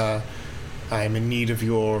case I'm in need of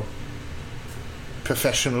your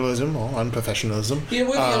professionalism or unprofessionalism. Yeah,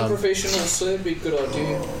 with the unprofessionals, that'd be a good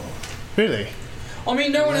idea. Really? I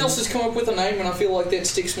mean, no one else has come up with a name, and I feel like that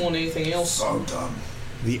sticks more than anything else. So dumb.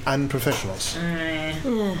 The unprofessionals.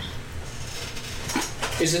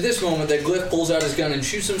 Is at this moment that Glyph pulls out his gun and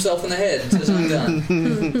shoots himself in the head and says, I'm done.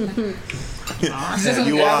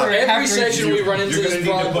 Every session we run into this problem. You're going to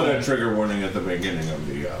need to put a trigger warning at the beginning of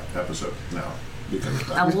the episode now.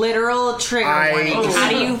 A literal trigger warning. How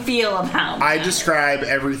do you feel about that? I describe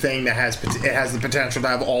everything that has the potential to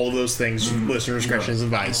have all of those things. Listener discretion is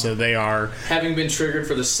advised. So they are having been triggered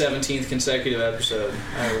for the 17th consecutive episode.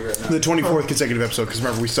 I regret that. The 24th consecutive episode, because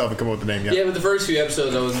remember we still haven't come up with the name yet. Yeah, but the first few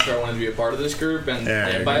episodes I wasn't sure I wanted to be a part of this group,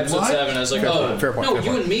 and by episode 7 I was like, fair point,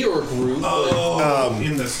 you and me are a group.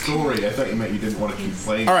 In the story, I thought you meant you didn't want to keep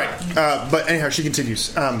playing. All right, but anyhow, she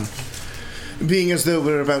continues. Being as though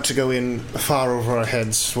we're about to go in far over our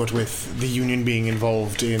heads, what with the Union being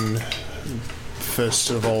involved in,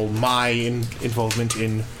 first of all, my involvement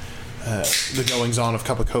in the goings-on of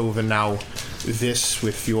Copper Cove, and now this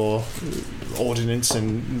with your ordinance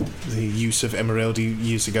and the use of Emeraldi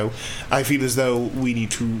years ago, I feel as though we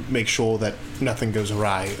need to make sure that nothing goes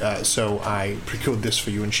awry. So I procured this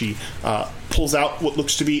for you, and she pulls out what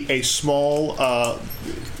looks to be a small...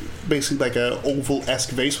 basically like a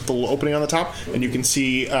oval-esque vase with a little opening on the top, and you can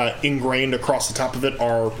see ingrained across the top of it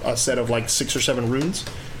are a set of like 6 or 7 runes,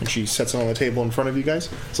 and she sets it on the table in front of you guys.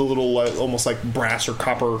 It's a little almost like brass or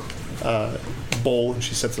copper bowl, and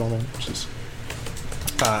she sets it on there. She says,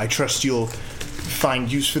 I trust you'll find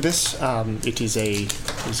use for this. It is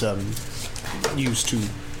used to, you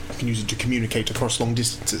can use it to communicate across long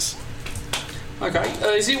distances. Okay,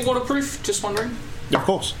 is it waterproof? Just wondering. Yeah, of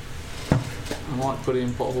course. I might put it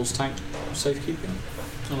in Pothole's tank, safekeeping.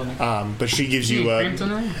 I don't know. But she gives you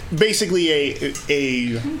basically a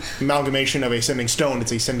amalgamation of a sending stone.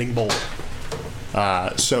 It's a sending bowl.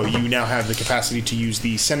 So you now have the capacity to use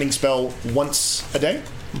the sending spell once a day,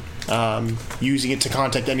 using it to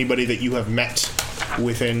contact anybody that you have met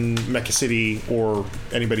within Mecha City, or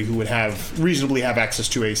anybody who would reasonably have access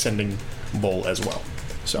to a sending bowl as well.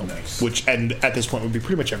 So, nice. And at this point would be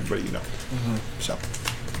pretty much everybody you know. Mm-hmm. So.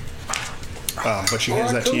 But she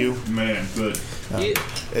hands that to you. Man, good.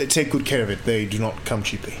 Take good care of it. They do not come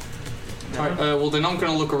cheaply. Alright, well then I'm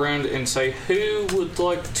going to look around and say, who would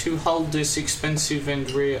like to hold this expensive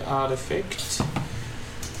and rare artifact?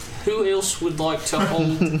 Who else would like to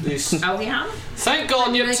hold this? Ohiana? Thank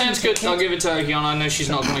God, yep, sounds good. I'll give it to Ohiana. I know she's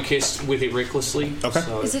not going to kiss with it recklessly. Okay.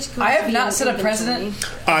 So. I have not set a precedent.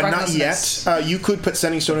 Not yet. You could put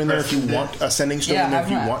sending stone in there if you want. A sending stone in there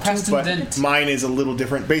if you want to, but mine is a little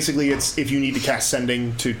different. Basically, it's if you need to cast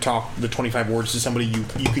sending to talk the 25 words to somebody,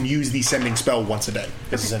 you can use the sending spell once a day.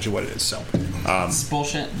 That's essentially what it is. So, it's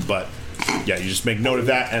bullshit. But yeah, you just make note of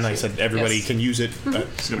that, and I said everybody can use it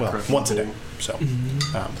once a day. So,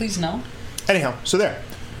 please no. Anyhow, so there.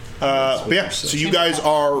 But yeah, so you guys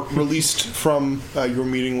are released from your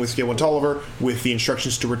meeting with Galen Tolliver with the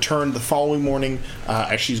instructions to return the following morning,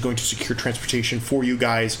 as she's going to secure transportation for you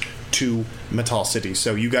guys to Metal City.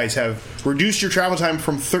 So you guys have reduced your travel time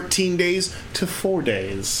from 13 days to 4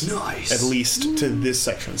 days. Nice. At least to this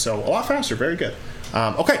section. So a lot faster. Very good.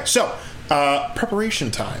 Okay, so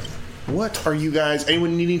preparation time. What are you guys...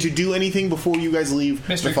 Anyone needing to do anything before you guys leave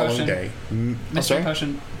the following day? Mystery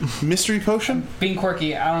potion. Mystery potion? Being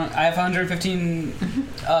quirky. I have 115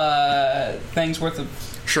 things worth of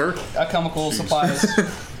alchemical supplies.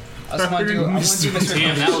 I just want to do Mr.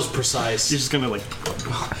 Damn, that was precise. You're just gonna like.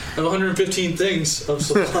 I have 115 things of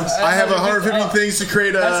supplies. I have 115 things to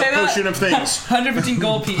create a potion of things. 115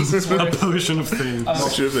 gold pieces. A potion of things.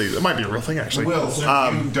 Potion of things. It might be a real thing, actually. Will,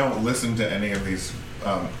 since you don't listen to any of these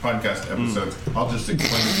podcast episodes, I'll just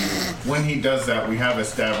explain to you. When he does that, we have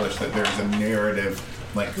established that there's a narrative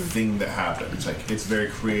thing that happens. It's very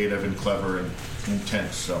creative and clever and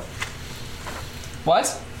intense. So,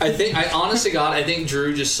 what? I honest to God, I think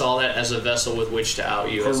Drew just saw that as a vessel with which to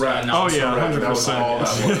out you. Correct. Oh yeah,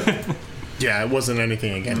 100%. Yeah, it wasn't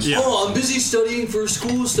anything against you. Oh, I'm busy studying for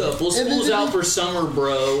school stuff. Well, school's out for summer,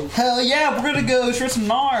 bro. Hell yeah, we're gonna go shred some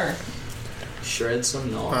gnar. Shred some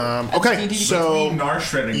gnar. Okay, so gnar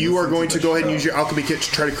shredding. You are going to go ahead and use your alchemy kit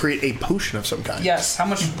to try to create a potion of some kind. Yes. How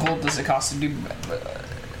much gold does it cost to do,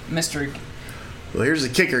 Mr. Well, here's the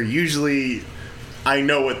kicker. Usually, I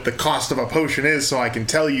know what the cost of a potion is, so I can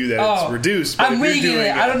tell you that it's reduced. But I'm winging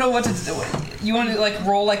it. I don't know what to do. You want to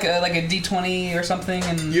roll like a d20 or something,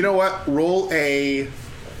 and you know what? Roll a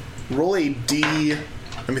d.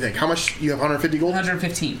 Let me think. How much you have? 150 gold.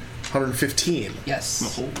 115. 115.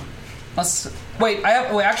 Yes. Let's wait.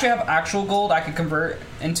 I actually have actual gold. I could convert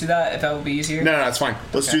into that if that would be easier. No, it's fine.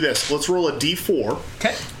 Let's do this. Let's roll a d4.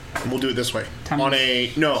 Okay. And we'll do it this way.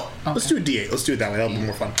 Let's do a d8. Let's do it that way. That'll be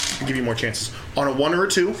more fun. I'll give you more chances. On a 1 or a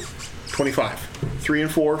 2, 25. 3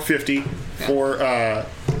 and 4, 50. 4,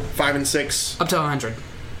 5 and 6. Up to 100.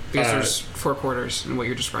 Because there's 4 quarters in what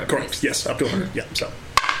you're describing. Correct. Yes, up to 100. Yeah, so.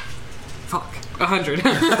 Fuck. 100.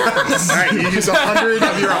 Alright, you use 100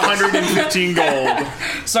 of your 115 gold.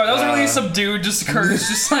 Sorry, that was really subdued, just curse,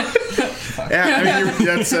 just like... Yeah, I mean,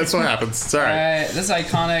 that's what happens. It's alright. Alright, this is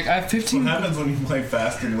iconic. I have 15... What happens when you play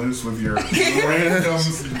fast and loose with your random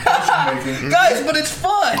potion making? Guys, but it's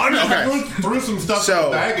fun! I just threw some stuff in the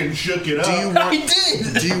bag and shook it up.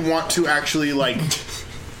 Do you want to actually,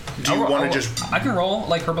 do you want to just... I can roll,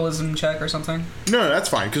 herbalism check or something. No, that's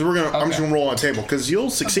fine, because I'm just going to roll on the table, because you'll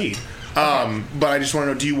succeed. Okay. But I just want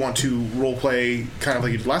to know, do you want to role play kind of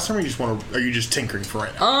like you did last time, or are you just tinkering for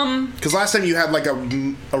right now? Because last time you had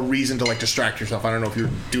a reason to distract yourself. I don't know if you're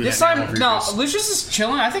doing this that time. No, Lucius is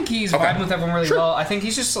chilling. I think he's vibing with everyone really well. I think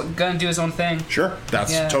he's just gonna do his own thing. Sure,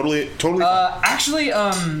 that's totally fine. Actually,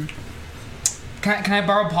 can I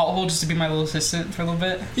borrow Pothole just to be my little assistant for a little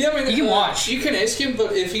bit? Yeah, I mean, you can watch. You can ask him,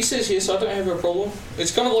 but if he says yes, I don't have a problem.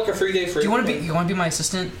 It's kind of like a free day for you. Want to be my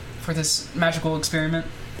assistant for this magical experiment?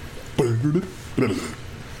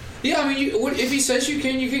 Yeah, I mean, if he says you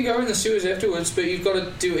can go in the sewers afterwards, but you've got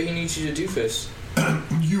to do what he needs you to do first.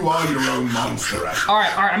 You are your own monster, actually. All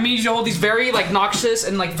right. I mean, you hold these very noxious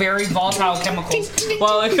and very volatile chemicals.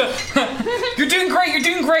 Well, you're doing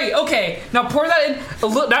great. Okay, now pour that in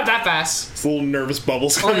not that fast. It's little nervous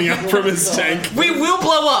bubbles coming out from his tank. We will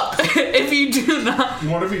blow up if you do not.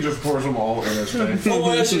 What if he just pours them all in his tank? Oh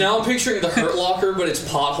my gosh! Now I'm picturing the Hurt Locker, but it's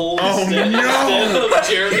Pothole instead of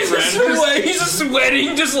Jeremy Renner. He's just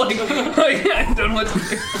sweating, just I don't know what to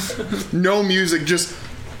do. No music, just.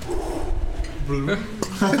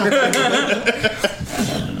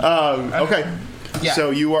 Okay. Yeah.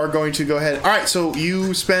 So you are going to go ahead. All right. So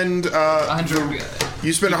you spend 100.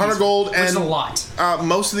 You spend 100 gold and a lot.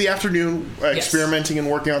 Most of the afternoon experimenting and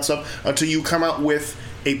working on stuff until you come out with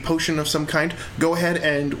a potion of some kind. Go ahead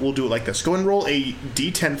and we'll do it like this. Go and roll a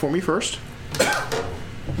D10 for me first.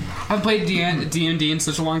 I've played D&D in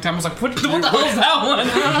such a long time. I was like, what the hell is that one?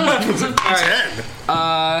 All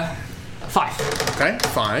right. 5. Okay.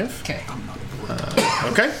 5. Okay.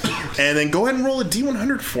 Okay. And then go ahead and roll a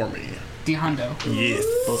D100 for me. D-Hundo. Yes.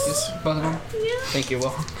 Both of them? Yeah. Thank you,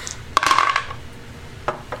 Will.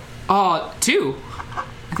 2.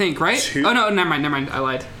 I think, right? 2? Oh, no, never mind. I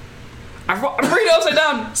lied. I'm reading it upside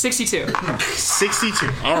down. 62. 62.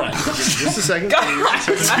 All right. Just a second.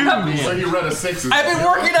 So you read a 6. I've been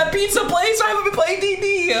working at Pizza Place. I haven't been playing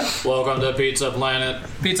D&D. Welcome to Pizza Planet.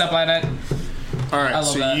 Pizza Planet. All right. I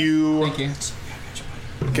love that. Thank you.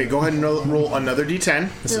 Okay, go ahead and roll another D10.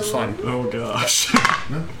 This is fun. Oh gosh.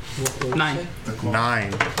 9.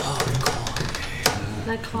 9.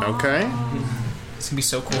 Okay. It's gonna be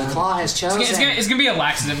so cool. The claw has chosen. It's gonna be a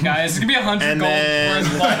laxative, guys. It's gonna be 100 gold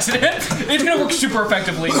for a laxative. It's gonna work super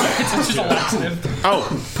effectively. It's just a laxative. Oh,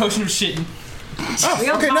 potion of shitting.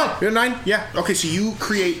 Oh, okay, no, you're 9. Yeah. Okay, so you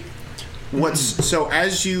create.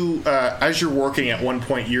 As you're working at one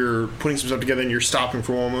point, you're putting some stuff together and you're stopping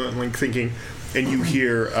for a moment, thinking. And you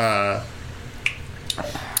hear, oh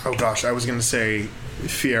gosh, I was going to say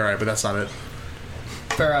Fieri, but that's not it.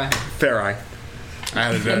 Farai.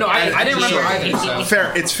 I didn't remember either.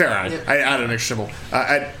 So. It's Farai. I added an extra symbol.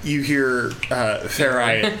 You hear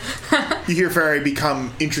Farai. You hear Farai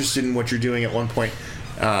become interested in what you're doing at one point,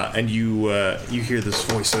 and you hear this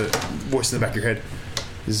voice in the back of your head.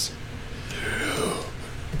 Is,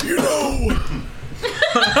 you know.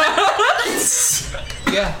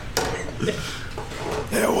 Yeah.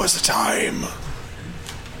 There was a time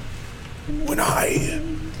when I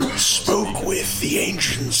spoke with the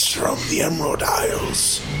ancients from the Emerald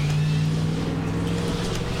Isles.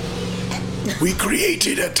 We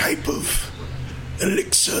created a type of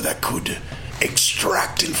elixir that could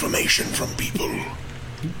extract information from people.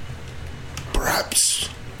 Perhaps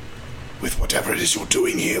with whatever it is you're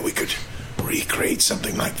doing here, we could recreate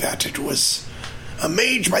something like that. It was a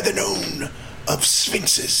mage by the name of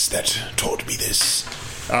Sphinxes that taught me this.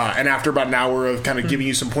 And after about an hour of kind of giving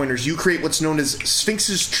you some pointers, you create what's known as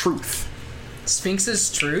Sphinx's Truth.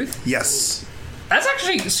 Sphinx's Truth? Yes. That's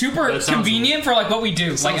actually super convenient for like what we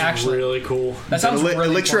do. Like actually, really cool. That sounds really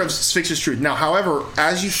elixir cool. of Sphinx's Truth. Now, however,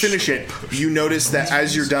 as you finish it, you notice that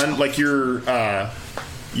as you're done, like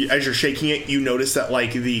as you're shaking it, you notice that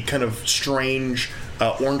like the kind of strange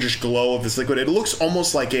orangish glow of this liquid. It looks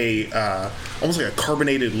almost like a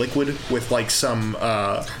carbonated liquid with like some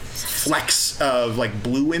flecks of like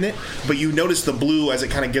blue in it. But you notice the blue as it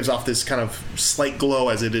kind of gives off this kind of slight glow,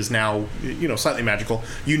 as it is now, slightly magical.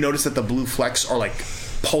 You notice that the blue flecks are like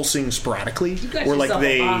pulsing sporadically, or like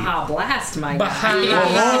they Baja Blast, my guy.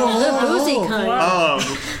 The boozy kind.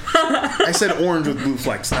 I said orange with blue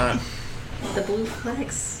flecks, not the blue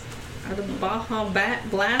flecks. Are the Baja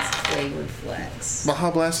Blast flavored flecks? Baja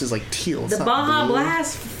Blast is like teal. The Baja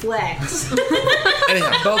Blast flecks.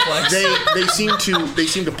 Anyhow, both flecks. They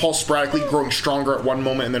seem to pulse sporadically, growing stronger at one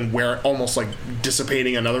moment and then almost like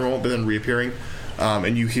dissipating another moment, but then reappearing.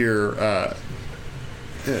 And you hear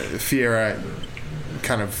Fiera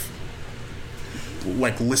kind of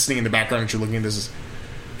like listening in the background as you're looking at this.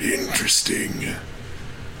 Interesting.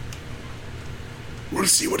 We'll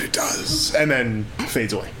see what it does. And then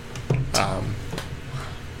fades away.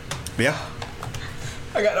 Yeah.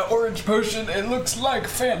 I got an orange potion. It looks like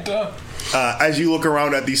Fanta. As you look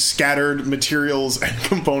around at these scattered materials and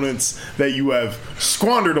components that you have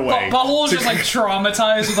squandered away. Bubble's just like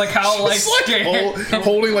traumatized with like how like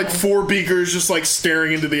holding like 4 beakers, just like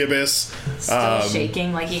staring into the abyss. Still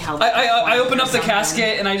shaking like he held. I open up the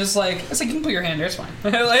casket and I just like you can put your hand there. It's fine.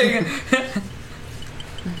 Like.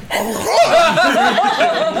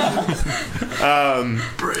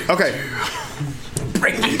 Okay.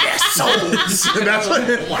 Bring me their souls. That's what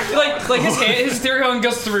like his Therion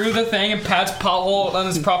goes through the thing and pats Powell on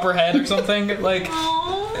his proper head or something. Like,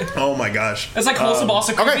 oh my gosh, it's like Wholesome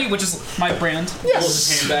Bossa Creepy, okay. which is my brand.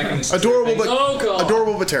 Yes. Adorable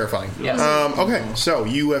but terrifying. Yes. Okay, so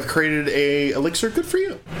you have created a elixir. Good for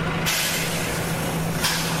you.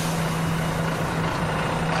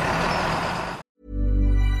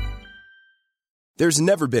 There's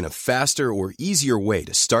never been a faster or easier way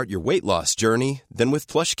to start your weight loss journey than with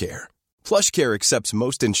PlushCare. PlushCare accepts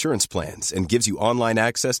most insurance plans and gives you online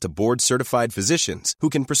access to board-certified physicians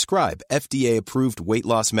who can prescribe FDA-approved weight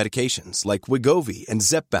loss medications like Wegovy and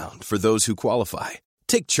Zepbound for those who qualify.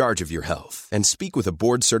 Take charge of your health and speak with a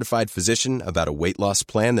board-certified physician about a weight loss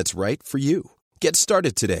plan that's right for you. Get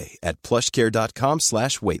started today at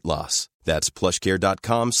plushcare.com/weight loss. That's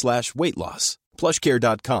plushcare.com/weight loss.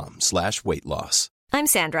 plushcare.com/weight loss. I'm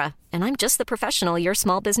Sandra, and I'm just the professional your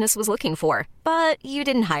small business was looking for. But you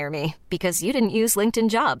didn't hire me because you didn't use LinkedIn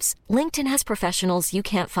Jobs. LinkedIn has professionals you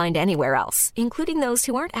can't find anywhere else, including those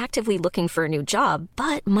who aren't actively looking for a new job,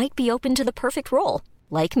 but might be open to the perfect role,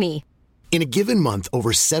 like me. In a given month,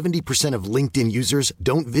 over 70% of LinkedIn users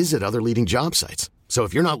don't visit other leading job sites. So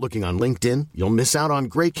if you're not looking on LinkedIn, you'll miss out on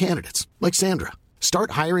great candidates, like Sandra.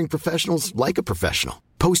 Start hiring professionals like a professional.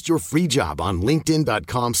 Post your free job on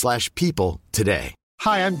linkedin.com/people today.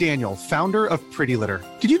 Hi, I'm Daniel, founder of Pretty Litter.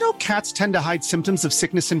 Did you know cats tend to hide symptoms of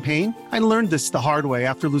sickness and pain? I learned this the hard way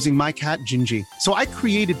after losing my cat, Gingy. So I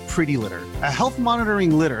created Pretty Litter, a health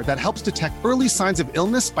monitoring litter that helps detect early signs of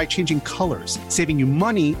illness by changing colors, saving you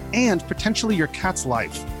money and potentially your cat's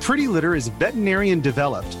life. Pretty Litter is veterinarian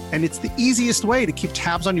developed, and it's the easiest way to keep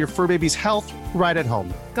tabs on your fur baby's health right at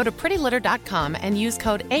home. Go to prettylitter.com and use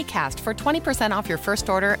code ACAST for 20% off your first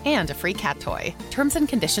order and a free cat toy. Terms and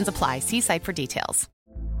conditions apply. See site for details.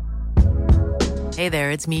 Hey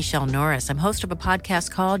there, it's Michelle Norris. I'm host of a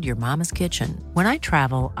podcast called Your Mama's Kitchen. When I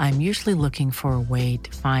travel, I'm usually looking for a way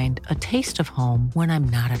to find a taste of home when I'm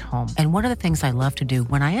not at home. And one of the things I love to do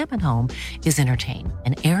when I am at home is entertain.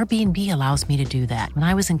 And Airbnb allows me to do that. When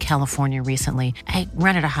I was in California recently, I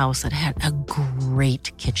rented a house that had a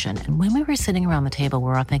great kitchen. And when we were sitting around the table, we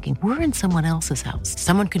were all thinking, we're in someone else's house.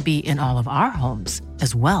 Someone could be in all of our homes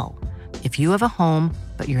as well. If you have a home,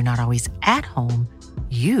 but you're not always at home,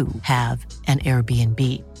 you have an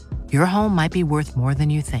Airbnb. Your home might be worth more than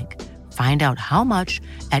you think. Find out how much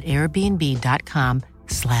at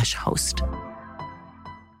airbnb.com/host.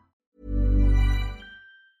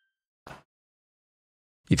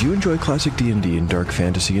 If you enjoy classic D&D and dark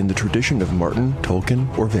fantasy in the tradition of Martin,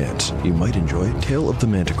 Tolkien, or Vance, you might enjoy Tale of the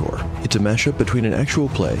Manticore. It's a mashup between an actual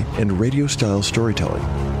play and radio-style storytelling.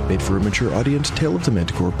 Made for a mature audience, Tale of the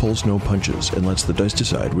Manticore pulls no punches and lets the dice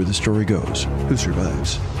decide where the story goes, who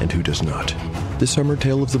survives, and who does not. This summer,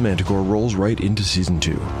 Tale of the Manticore rolls right into Season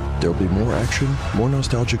 2. There'll be more action, more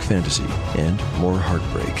nostalgic fantasy, and more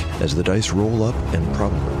heartbreak as the dice roll up and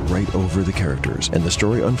probably right over the characters, and the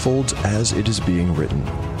story unfolds as it is being written.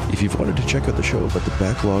 If you've wanted to check out the show but the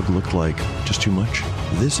backlog looked like just too much,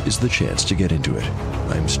 this is the chance to get into it.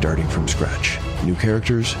 I'm starting from scratch. New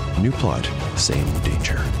characters, new plot, same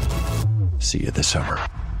danger. See you this summer.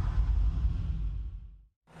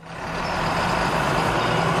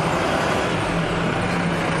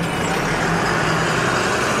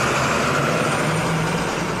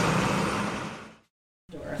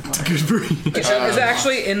 Is it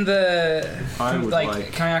actually in the can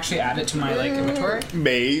I actually add it to my inventory?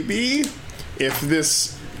 Maybe, if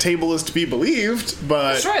this table is to be believed,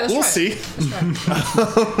 but we'll see.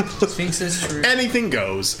 Sphinx is true. Anything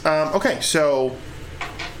goes. Okay, so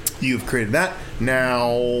you've created that.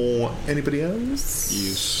 Now, anybody else?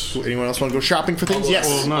 Yes. Anyone else want to go shopping for things? Yes.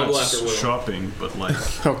 Well, not shopping, but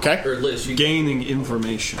okay. Or Liz, gaining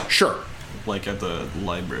information. Sure. Like at the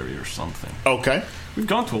library or something. Okay. We've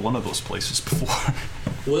gone to one of those places before.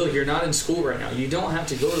 Will, you're not in school right now. You don't have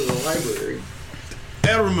to go to the library.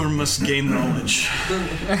 Elmer must gain knowledge.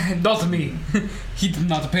 Not me. He did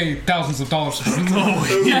not pay thousands of dollars. No,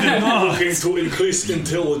 he did not. Looking to increase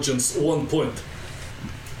intelligence 1 point.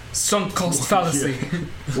 Sunk cost fallacy.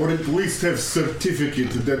 Or at least have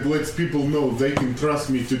certificate that lets people know they can trust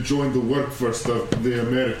me to join the workforce of the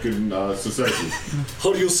American society.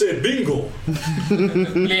 How do you say bingo?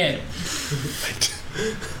 Yeah.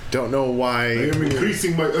 Don't know why. I am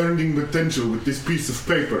increasing my earning potential with this piece of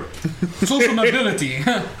paper. Social mobility.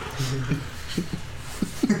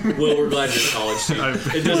 Well, we're glad you're in college.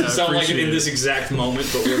 It doesn't sound like it in this exact moment,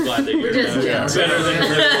 but we're glad that you're better than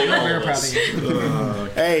literally all of us.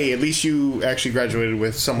 Hey, at least you actually graduated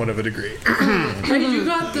with somewhat of a degree. Hey, you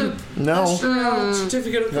got the astronaut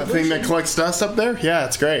certificate of that thing that collects dust up there? Yeah,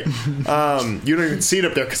 it's great. You don't even see it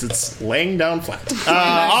up there because it's laying down flat.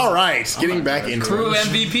 All right, getting back into Crew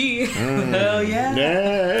MVP. Hell yeah.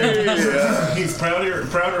 Yeah. He's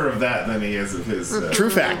prouder of that than he is of his... True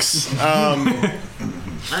facts.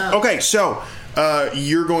 Okay, so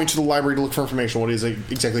you're going to the library to look for information. What is it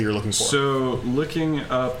exactly you're looking for? So, looking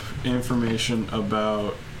up information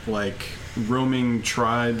about, roaming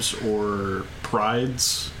tribes or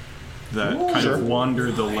prides that kind of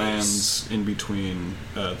wander the lands in between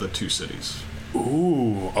the two cities.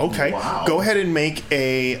 Ooh, okay. Wow. Go ahead and make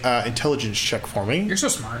a intelligence check for me. You're so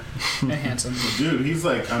smart and handsome. Dude, he's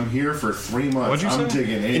like, I'm here for 3 months. I'm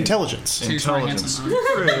digging in. Intelligence. Intelligence.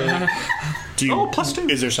 +2.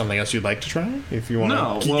 Is there something else you'd like to try? If you want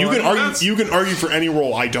No. to, Well, you can argue for any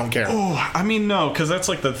role. I don't care. Oh, I mean, no, because that's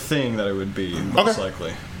the thing that it would be most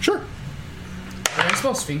likely. Sure. Did I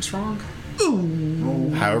spell Sphinx wrong?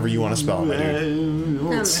 However you want to spell it,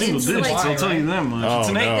 dude. Single digits, I'll tell you that much. It's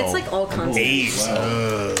an 8. It's like all consonants.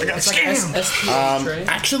 I got scammed.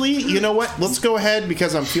 Actually, you know what? Let's go ahead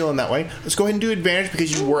because I'm feeling that way. Let's go ahead and do advantage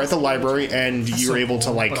because you were at the library and you were able to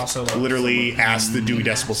literally ask the Dewey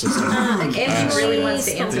Decimal System. And he really wants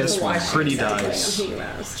to answer This the one, question. pretty dice.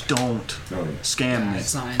 Don't scam me.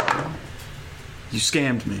 It's not. You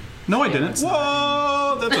scammed me. No, I didn't.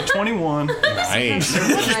 Whoa, that's a 21. Nice.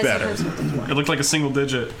 Much better. It looked like a single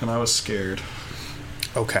digit, and I was scared.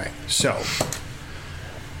 Okay, so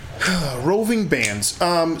roving bands.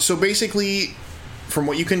 So basically, from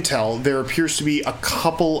what you can tell, there appears to be a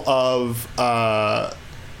couple of, I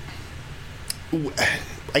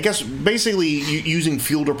guess, basically using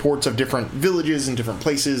field reports of different villages and different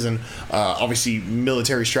places, and obviously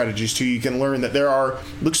military strategies too. You can learn that there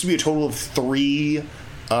looks to be a total of 3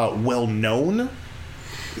 well-known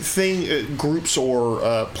groups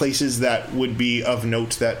or places that would be of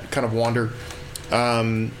note that kind of wander.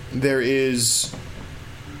 There's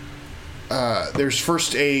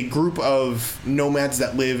first a group of nomads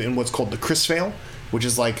that live in what's called the Crisvale, which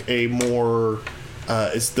is like a more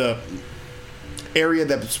it's the area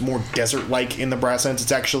that's more desert-like in the Brasslands.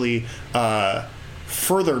 It's actually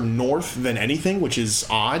further north than anything, which is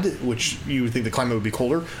odd, which you would think the climate would be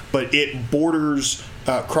colder, but it borders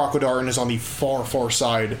Crocodile and is on the far, far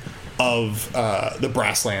side of the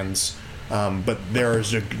Brasslands. But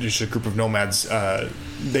there's just a group of nomads.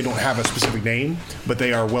 They don't have a specific name, but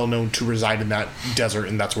they are well known to reside in that desert,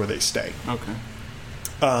 and that's where they stay. Okay.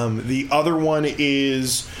 The other one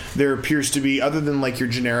is there appears to be, other than like your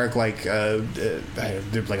generic like a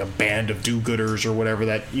band of do-gooders or whatever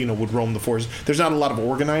that would roam the forest. There's not a lot of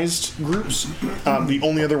organized groups. The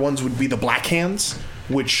only other ones would be the Black Hands,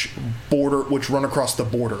 which run across the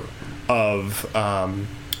border of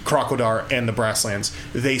Crocodar and the Brasslands.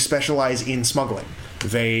 They specialize in smuggling.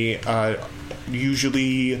 They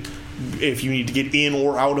usually, if you need to get in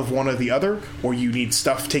or out of one or the other, or you need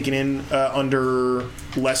stuff taken in under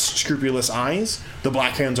less scrupulous eyes, the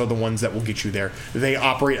Black Hands are the ones that will get you there. They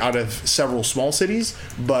operate out of several small cities,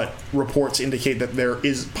 but reports indicate that there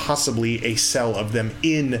is possibly a cell of them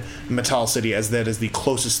in Metal City, as that is the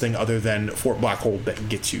closest thing other than Fort Blackhold that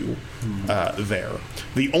gets you there.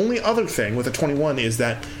 The only other thing with a 21 is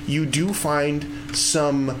that you do find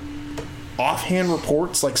some offhand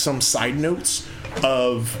reports, like some side notes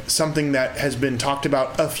of something that has been talked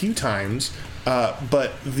about a few times,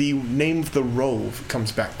 but the name of the Rove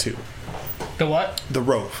comes back too. The what? The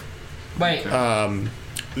Rove. Wait.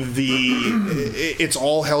 It's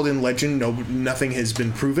all held in legend. Nothing has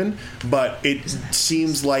been proven, but it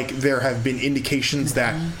seems like there have been indications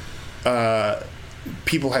that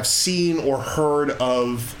people have seen or heard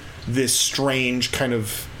of this strange kind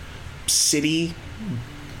of city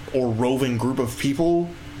or roving group of people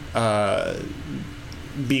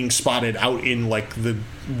being spotted out in like the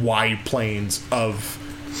wide plains of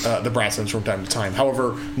the Brasslands from time to time.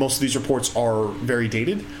 However, most of these reports are very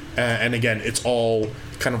dated, and again, it's all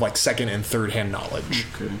kind of like second and third hand knowledge.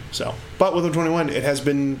 Okay. So, but with the 21, it has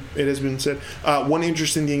been said. One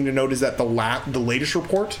interesting thing to note is that the latest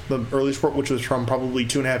report, the earliest report, which was from probably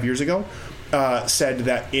 2.5 years ago, said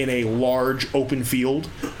that in a large open field,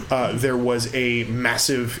 there was a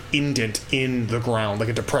massive indent in the ground, like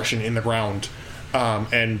a depression in the ground,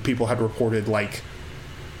 and people had reported like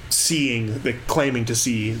claiming to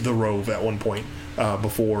see the Rove at one point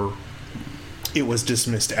before it was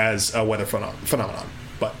dismissed as a weather phenomenon.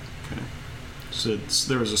 But okay. So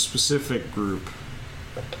there was a specific group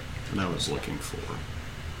that I was looking for,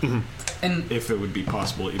 and if it would be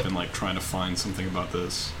possible, even like trying to find something about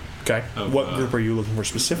this. Okay. What group are you looking for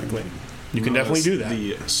specifically? You can definitely do that.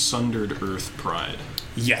 The Sundered Earth Pride.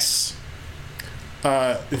 Yes.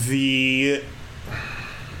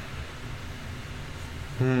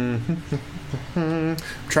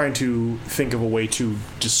 Trying to think of a way to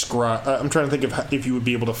describe. I'm trying to think of if you would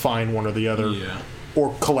be able to find one or the other,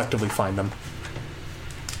 or collectively find them.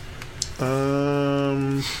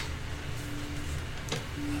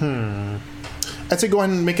 I'd say go ahead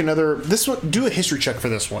and make another. This one, do a history check for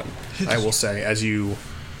this one. I will say as you.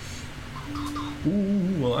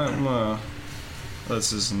 Ooh, well, I'm.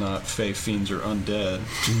 This is not fey fiends or undead.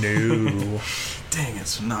 No. Dang,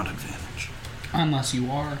 it's not advantage. Unless you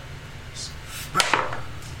are.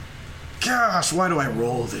 Gosh, why do I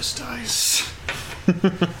roll this dice?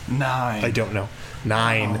 9. I don't know.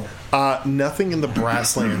 9. Oh. Nothing in the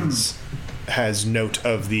Brasslands has note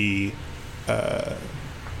of the.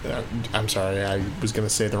 I'm sorry, I was going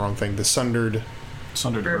to say the wrong thing. The Sundered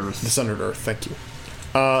Earth. The Sundered Earth. Thank you.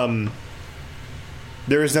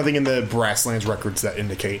 There is nothing in the Brasslands records that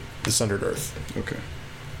indicate the Sundered Earth. Okay.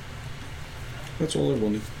 That's all I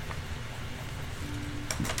wanted.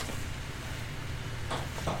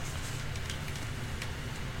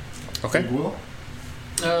 Okay.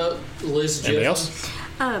 Liz, anybody else?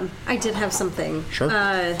 I did have something. Sure.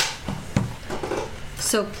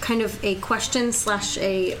 So kind of a question /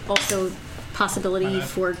 a also possibility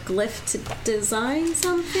for Glyph to design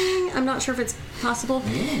something. I'm not sure if it's possible.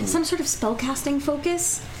 Some sort of spellcasting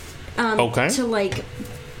focus. Okay. To like,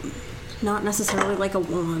 not necessarily like a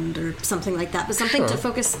wand or something like that, but something to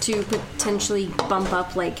focus to potentially bump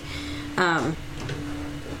up like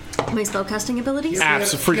my spellcasting abilities.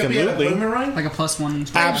 Absolutely. Like a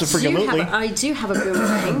 +1. Absolutely. I do have a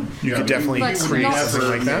boomerang. You could definitely create something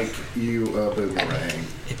like that. You a boomerang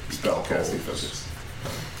spellcasting focus.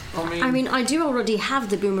 I mean, I do already have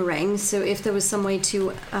the boomerang, so if there was some way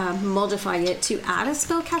to modify it to add a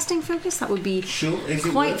spellcasting focus, that would be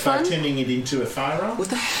quite fun. By turning it into a firearm? What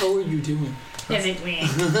the hell are you doing? Is it weird?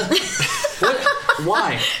 What?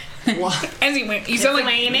 Why? Why? You sound like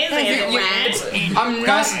I'm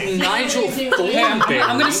not Nigel Thornberry.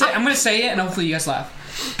 I'm gonna say it, and hopefully you guys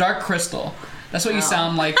laugh. Dark Crystal. That's what you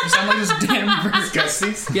sound like. You sound like this damn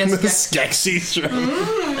Skeksis? Yes, Skeksis.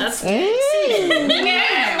 That's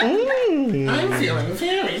I'm feeling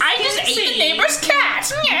very I just ate the neighbor's cat.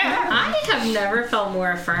 I have never felt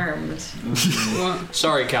more affirmed.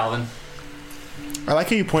 Sorry, Calvin. I like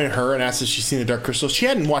how you pointed at her and asked if she's seen the Dark Crystal. She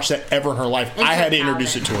hadn't watched that ever in her life. I had to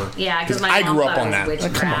introduce it to her. Yeah, because I grew up on that.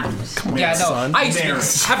 Like, come on, Yeah, no. son. I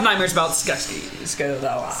have nightmares about Skeksis.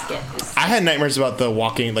 I had nightmares about the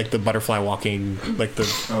walking, like the butterfly walking, like the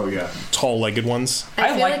tall-legged ones.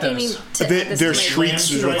 I like those. Their shrieks,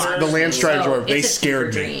 the Landstrider, they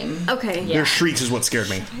scared me. Okay. Their shrieks is what scared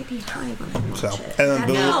me. Might be high when I So, watch it. and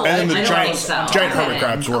then the giant hermit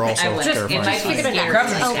crabs were also Terrifying.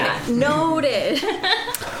 terrifying. Noted.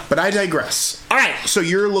 But I digress. All right, so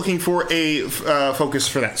you're looking for a focus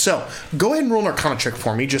for that. So go ahead and roll an Arcana check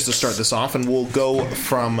for me just to start this off, and we'll go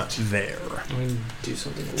from there. Do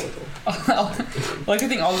something little. Like I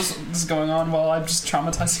think all this is going on while I'm just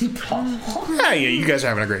traumatizing Paul. Yeah, you guys are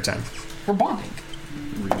having a great time. We're bonding.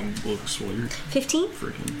 Reading books while you're 15?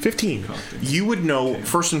 15. You would know,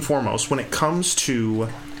 first and foremost, when it comes to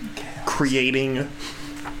creating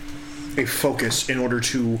a focus in order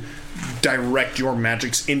to direct your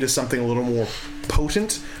magics into something a little more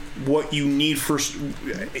potent, what you need first,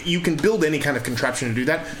 you can build any kind of contraption to do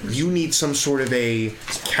that. You need some sort of a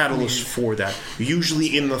catalyst for that,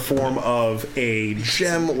 usually in the form of a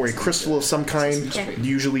gem or a crystal of some kind.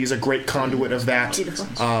 Usually is a great conduit of that.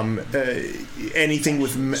 Anything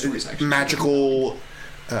with magical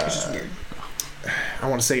I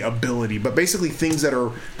want to say ability, but basically things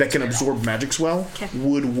that can absorb magics well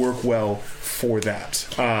would work well for that.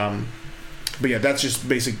 But yeah, that's just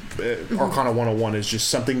basic Arcana 101 is just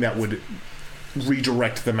something that would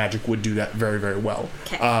redirect the magic, would do that very, very well.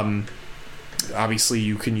 Obviously,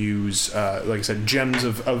 you can use, like I said, gems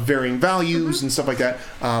of varying values and stuff like that.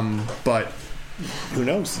 But who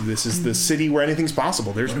knows? This is the city where anything's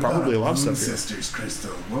possible. There's probably a lot of stuff here. Sisters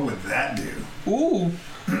Crystal, what would that do? Ooh.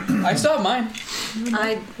 I still have mine.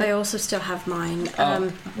 I also still have mine.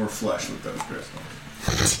 We're flush with those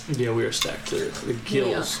crystals. Yeah, we are stacked to the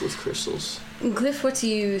gills with crystals. Glyph, what do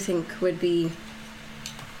you think would be...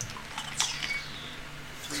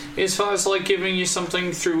 As far as like giving you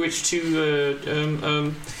something through which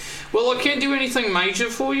to well, I can't do anything major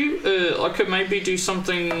for you. I could maybe do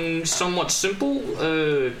something somewhat simple.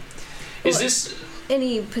 This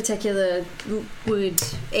any particular... Would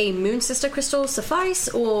a Moon Sister Crystal suffice,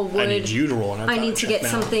 or would... I need you to roll an I need to get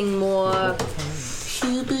something more...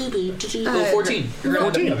 14.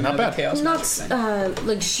 14, not bad. Not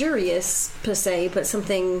luxurious, per se, but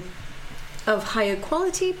something of higher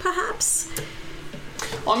quality, perhaps?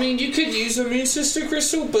 I mean, you could use a Moon Sister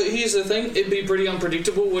Crystal, but here's the thing. It'd be pretty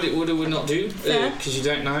unpredictable what it would or would not do, because you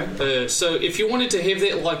don't know. So if you wanted to have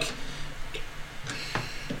that, like,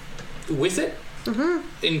 with it,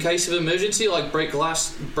 in case of emergency, like break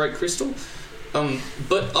glass, break crystal.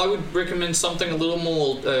 But I would recommend something a little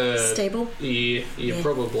more stable. Yeah,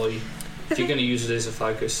 probably. If you're going to use it as a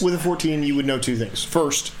focus. With a 14, you would know two things.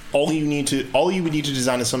 First, all you would need to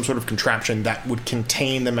design is some sort of contraption that would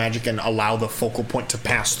contain the magic and allow the focal point to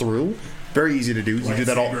pass through. Very easy to do. You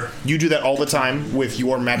do that all the time with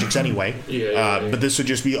your magics anyway. But this would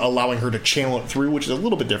just be allowing her to channel it through, which is a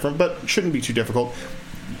little bit different, but shouldn't be too difficult.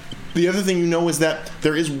 The other thing you know is that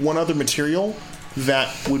there is one other material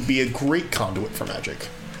that would be a great conduit for magic.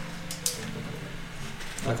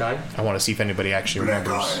 Okay. I want to see if anybody actually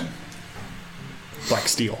remembers. Black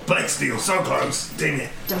steel. Black steel, so close. Dang it.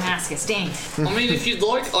 Damascus, dang. I mean, if you'd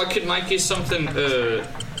like, I could make you something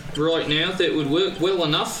right now that would work well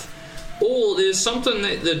enough. Or there's something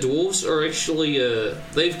that the dwarves are actually,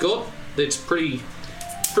 they've got that's pretty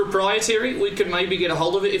proprietary. We could maybe get a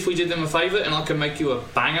hold of it if we did them a favour, and I could make you a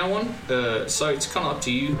banger one. So it's kind of up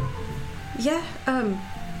to you. Yeah, I'm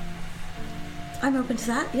open to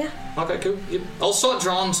that, yeah. Okay, cool. Yep. I'll start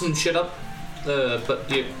drawing some shit up, but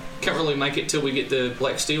yeah, can't really make it till we get the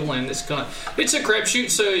black steel, and it's a crapshoot,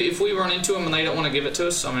 so if we run into them and they don't want to give it to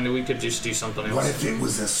us, I mean, we could just do something else. What if it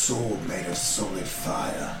was a sword made of solid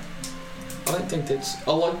fire? I don't think that's...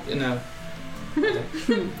 Would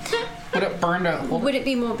it burn out? Would it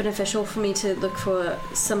be more beneficial for me to look for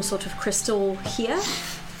some sort of crystal here?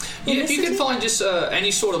 Yeah, if you could find just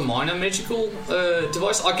any sort of minor magical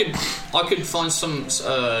device, I could find some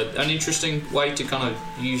an interesting way to kind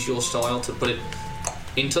of use your style to put it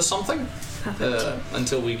into something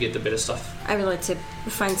until we get the better stuff. I would like to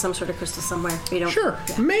find some sort of crystal somewhere. Sure.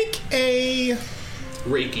 Yeah. Make a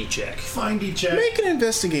Reiki check. Findy check. Make an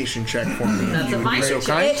investigation check for me. That's a finding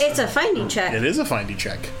check. It's a finding check. It is a finding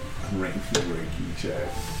check. Reiki check.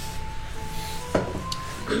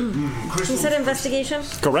 You said investigation?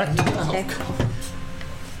 Correct. Okay.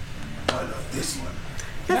 I love this one.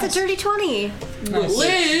 That's a dirty 20.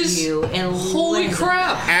 Liz! Holy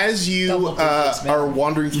crap! As you are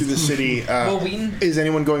wandering through the city, is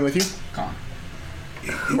anyone going with you?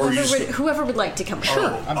 Whoever would like to come.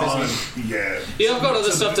 Sure. I'm busy. Yeah, I've got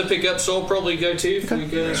other stuff to pick up, so I'll probably go too.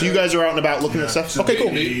 Okay. So you guys are out and about looking at stuff? Okay,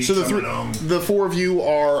 cool. So the four of you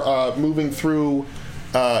are moving through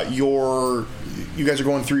you guys are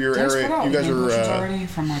going through your area. You guys are potions already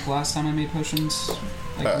from like last time I made potions.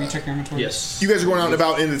 Like recheck your inventory. Yes. You guys are going out and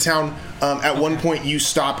about into town. At one point, you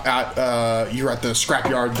stop at you're at the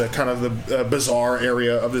scrapyard, the kind of the bazaar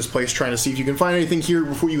area of this place, trying to see if you can find anything here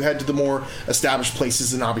before you head to the more established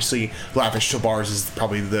places. And obviously, Lavish Bars is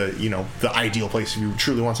probably the ideal place if you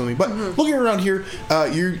truly want something. But looking around here,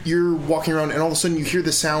 you're walking around, and all of a sudden you hear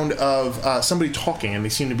the sound of somebody talking, and they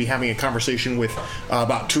seem to be having a conversation with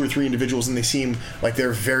about 2 or 3 individuals, and they seem like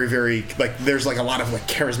they're very, very like there's like a lot of like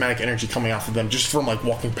charismatic energy coming off of them just from like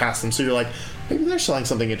walking past them. So you're like, maybe they're selling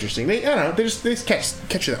something interesting. I don't know. They just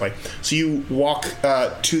catch you that way. So you walk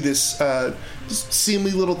to this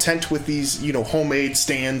seemingly little tent with these homemade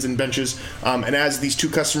stands and benches. And as these 2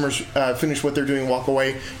 customers finish what they're doing, walk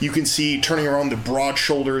away, you can see turning around the broad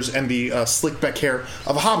shoulders and the slick back hair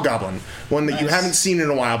of a hobgoblin, one that you haven't seen in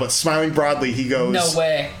a while. But smiling broadly, he goes, "No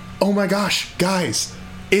way! Oh my gosh, guys!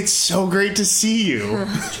 It's so great to see you."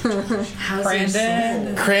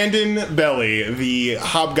 Crandon Belly, the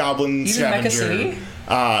Hobgoblin Scavenger.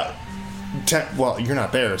 Well, you're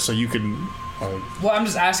not there, so you can... well, I'm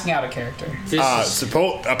just asking out of character.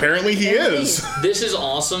 Apparently he is. This is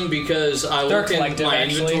awesome because I looked in my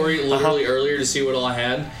inventory literally earlier to see what all I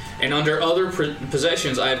had. And under other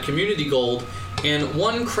possessions, I have Community Gold and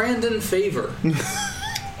 1 Crandon Favor.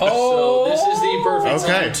 So this is the perfect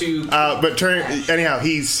time to... but anyhow,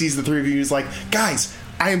 he sees the 3 of you. He's like, guys,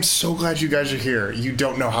 I am so glad you guys are here. You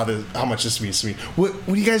don't know how much this means to me. What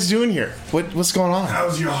are you guys doing here? What's going on?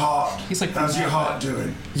 How's your heart? He's like, how's your heart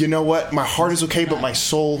doing? You know what? My heart is okay, but my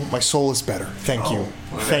soul is better. Thank you.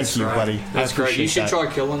 Thank you, buddy. That's great. You should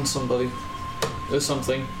try killing somebody or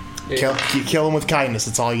something. You kill him with kindness.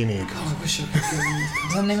 That's all you need. God, I wish I could kill him.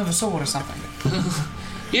 Is that the name of a sword or something?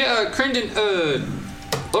 Crandon,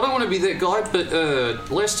 I don't want to be that guy, but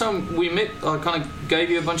last time we met, I kind of gave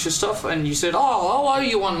you a bunch of stuff, and you said, I'll owe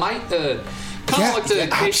you one, mate.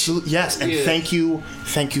 Absolutely, yes, and thank you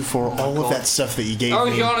for all of that stuff that you gave me.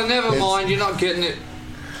 Oh, God, never mind, you're not getting it.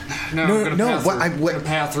 No, I'm going to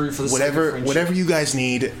power through for the sake of friendship. Whatever you guys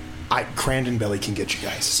need, Crandon Belly can get you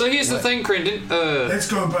guys. So here's the thing, Crandon. Let's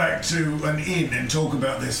go back to an inn and talk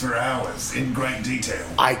about this for hours in great detail.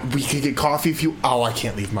 We could get coffee if you. Oh, I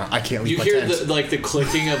can't leave my. You hear the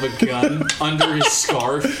clicking of a gun under his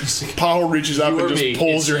scarf. Paul reaches up and just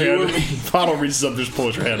pulls your hand. Paul reaches up and just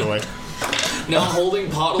pulls your hand away. Now holding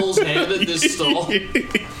Pothole's hand at this stall. He's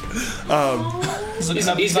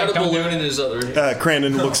got a balloon in his other hand.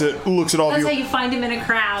 Crandon looks at all of you. That's how you find him in a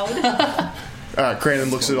crowd.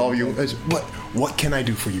 Crandon looks at all of you. What can I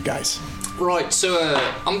do for you guys? Right, so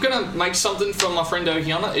I'm gonna make something for my friend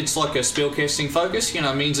Ohiana. It's like a spellcasting focus,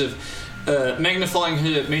 means of magnifying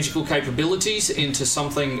her magical capabilities into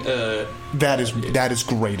something. That is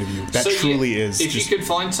great of you. That truly is. If you could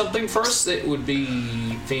find something for us, that would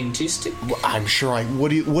be fantastic. Well, I'm sure.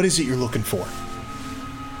 What is it you're looking for?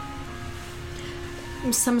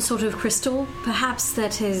 Some sort of crystal, perhaps,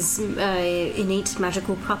 that has innate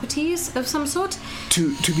magical properties of some sort.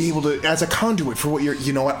 To be able to, as a conduit for what you're...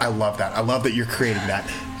 You know what? I love that. I love that you're creating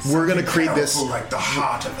that. We're going to create this... like the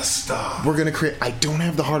heart of a star. We're going to create... I don't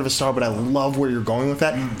have the heart of a star, but I love where you're going with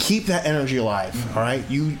that. Keep that energy alive, all right?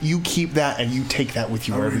 You keep that, and you take that with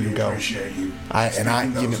you wherever you go. I appreciate you.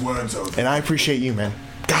 And I appreciate you, man.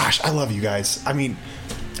 Gosh, I love you guys. I mean,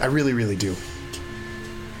 I really, really do.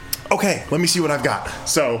 Okay, let me see what I've got.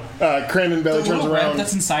 So, Crandon Belly turns around. Red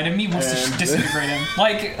that's inside of me wants to disintegrate him.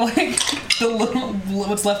 Like the little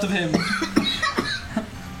what's left of him.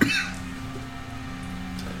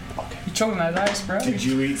 You choking that ice, bro? Did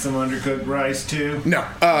you eat some undercooked rice too? No.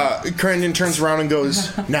 Crandon turns around and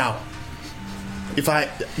goes, "Now,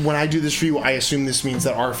 when I do this for you, I assume this means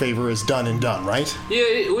that our favor is done and done, right?" Yeah,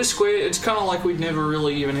 it was square. It's kind of like we'd never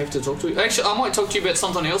really even have to talk to you. Actually, I might talk to you about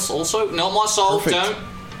something else also. Not my soul. Perfect. Don't.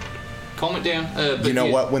 Calm it down. You know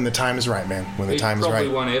what? When the time is right, man. When the time is right. Probably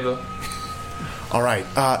won't ever. All right.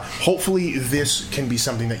 Hopefully this can be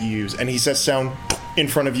something that you use. And he sets down in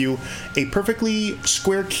front of you a perfectly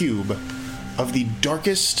square cube of the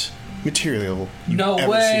darkest material you've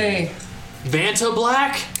ever seen. Vanta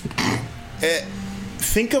Black?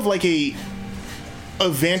 Think of like a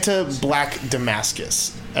Vanta Black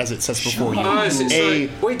Damascus, as it says before you.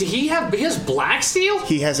 Wait, he has black steel?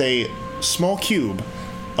 He has a small cube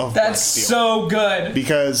of That's black steel. So good.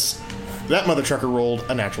 Because that mother trucker rolled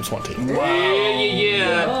a natural 20. Wow.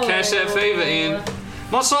 Yeah. Cash that favor in.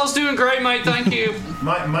 My soul's doing great, mate. Thank you.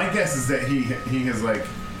 My guess is that he has like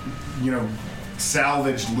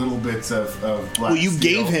salvaged little bits of black Well, you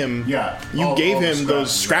steel. gave him all the scrap.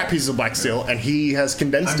 those scrap pieces of black steel, and he has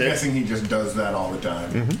condensed I'm it. guessing he just does that all the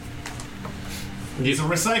time. Mm-hmm. He's a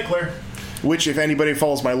recycler. Which, if anybody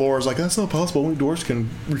follows my lore, is like, that's not possible. Only dwarves can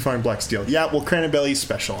refine black steel. Yeah, well, Cranabelly's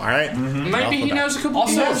special, all right? Mm-hmm. Maybe he knows a couple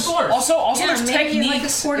Also, dwarves. also, Yeah, there's maybe like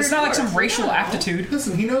techniques. a It's not like some dwarf. racial aptitude.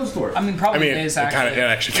 Listen, he knows dwarf. I mean, probably it is actually. It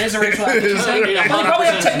actually is a racial aptitude. Well, you probably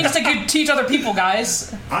have techniques to teach other people,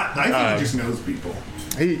 guys. I think he just knows people.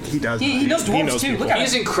 He does. He knows dwarves too. Look at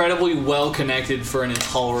He's him. incredibly well connected for an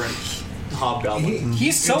intolerant hobgoblin.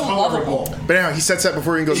 He's so lovable. But anyhow, he sets that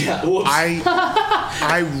before he goes, Yeah, whoops.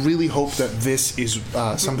 I really hope that this is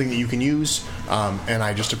something that you can use, and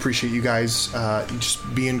I just appreciate you guys just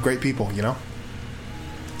being great people, Yeah,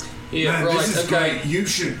 Man, right. this is Okay. great. You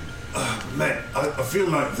should, man. I feel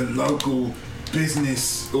like the local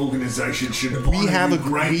business organization should We have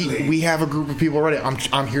greatly. we have a group of people already.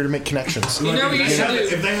 I'm here to make connections. You know what you should do?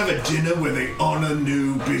 If they have a dinner where they honor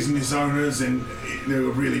new business owners and they're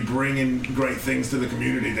really bringing great things to the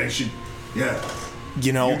community, they should,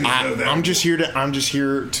 You know, deserve that. I'm just here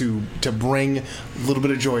to bring a little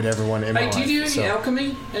bit of joy to everyone in my Hey, life. do you do any so.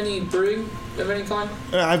 alchemy? Any brewing of any kind?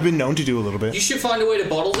 I've been known to do a little bit. You should find a way to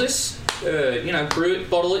bottle this. Brew it,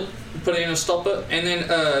 bottle it, put it in a stopper, and then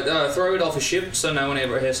throw it off a ship so no one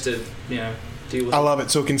ever has to, deal with I it. love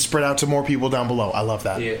it. So it can spread out to more people down below. I love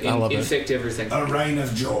that. Yeah, I love it. infect everything. A rain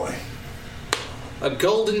of joy. A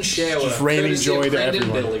golden shower. Just raining courtesy joy of to Brendan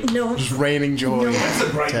everyone. Billy. No. Just raining joy No. That's a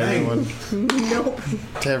great to name. everyone, Nope.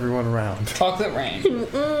 to everyone around. Chocolate rain. The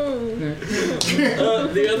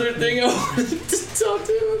other thing I wanted to talk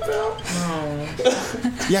to him about.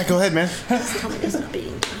 Yeah, go ahead, man.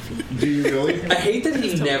 Do you really? I hate that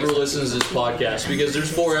he never listens to this podcast because there's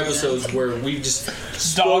 4 episodes where we've just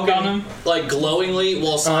Dog spoken, on him? like glowingly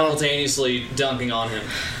while simultaneously dunking on him.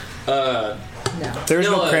 There's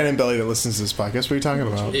no No, Cranon Belly that listens to this podcast. What are you talking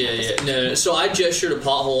about? Yeah. No. So I gestured a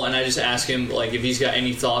pothole and I just asked him like if he's got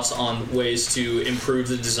any thoughts on ways to improve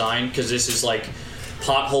the design because this is like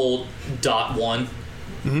pothole .1.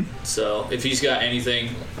 Mm-hmm. So if he's got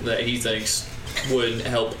anything that he thinks would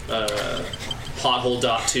help pothole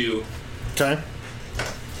 .2. Okay.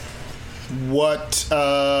 What?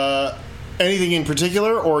 Anything in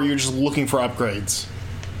particular, or are you just looking for upgrades?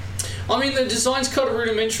 I mean, the design's kind of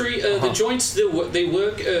rudimentary. The joints, they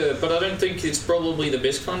work, but I don't think it's probably the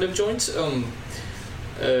best kind of joints.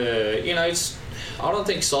 It's. I don't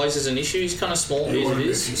think size is an issue. He's kind of small as it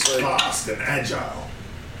is. So. Fast and agile.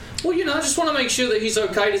 Well, I just want to make sure that he's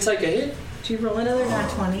okay to take a hit. Do you roll another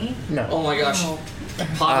 920? No. Oh my gosh.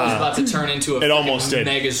 Pot was about to turn into a It almost did.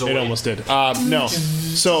 Megazord. It almost did. No.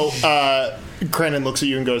 So, Cranon looks at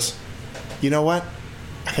you and goes, "You know what?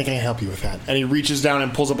 I think I can help you with that." And he reaches down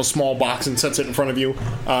and pulls up a small box and sets it in front of you,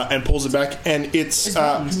 and pulls it back. And it's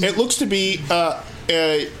it looks to be a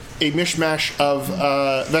mishmash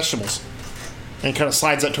of vegetables. And kind of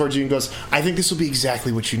slides that towards you and goes, "I think this will be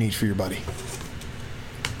exactly what you need for your buddy."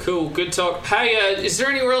 Cool, good talk. Hey, is there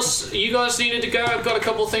anywhere else you guys needed to go? I've got a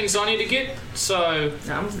couple of things I need to get, so...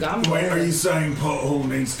 Wait, are you saying Pothole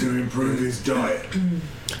needs to improve his diet?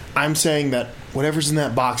 I'm saying that whatever's in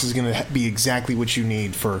that box is going to be exactly what you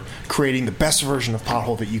need for creating the best version of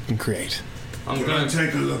Pothole that you can create. I'm going to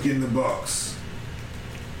take a look in the box.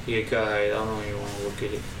 Yeah, go ahead. I don't even want to look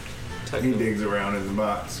at it. He digs around in the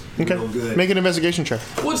box. Okay. Real good. Make an investigation check.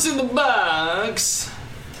 What's in the box?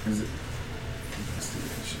 Is it?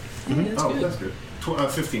 Mhm. Oh, that's good.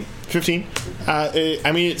 15. 15.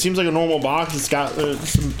 I mean, it seems like a normal box. It's got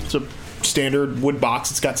it's a standard wood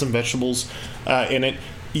box. It's got some vegetables in it.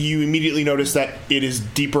 You immediately notice that it is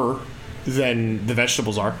deeper than the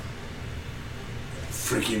vegetables are.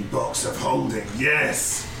 Freaking box of holding.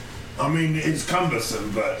 Yes. I mean, it's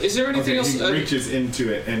cumbersome, but is there anything else? He reaches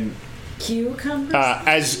into it and cucumbers.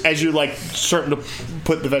 As you like starting to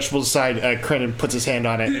put the vegetables aside, Cranon puts his hand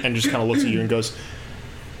on it and just kind of looks at you and goes,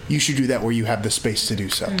 "You should do that where you have the space to do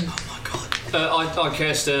so." I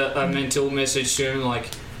cast a mental message to him, like,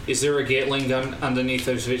 is there a Gatling gun underneath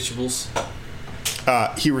those vegetables?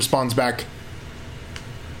 He responds back,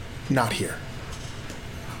 "Not here."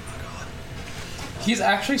 He's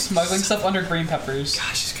actually smuggling stuff under green peppers.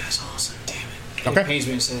 Gosh, this guy's awesome. Damn it. Okay. It pains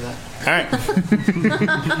me to say that.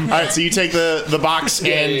 All right, so you take the box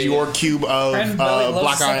and your cube of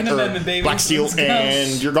black steel,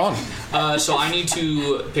 and you're gone. So I need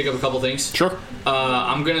to pick up a couple things. Sure.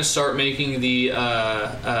 I'm gonna start making the.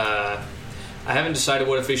 I haven't decided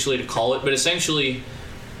what officially to call it, but essentially,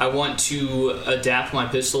 I want to adapt my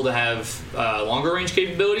pistol to have longer range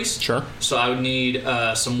capabilities. Sure. So I would need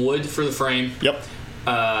some wood for the frame. Yep.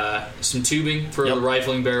 some tubing for the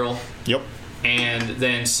rifling barrel. Yep. And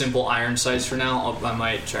then simple iron sights for now. I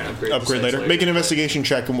might try and upgrade later. Make an investigation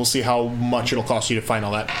check, and we'll see how much it'll cost you to find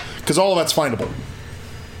all that. Because all of that's findable.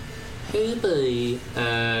 Hey, buddy.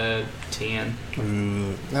 10.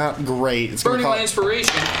 Not great. It's Burning my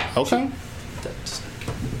inspiration. Okay.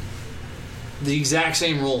 The exact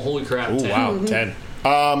same roll. Holy crap. 10. Wow, 10.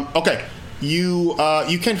 Okay. You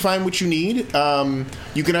can find what you need.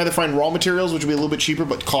 You can either find raw materials, which will be a little bit cheaper,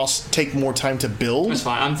 but take more time to buid. That's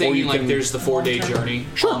fine. I'm thinking there's the 4-day journey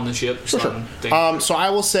on the ship. Sure. So I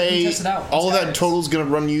will say all of that in total is going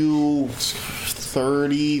to run you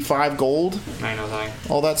 35 gold. I know that.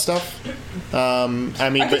 All that stuff.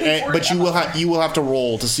 But you will have to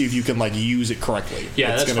roll to see if you can use it correctly.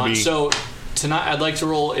 Yeah, that's fine. So tonight, I'd like to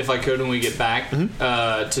roll, if I could, when we get back,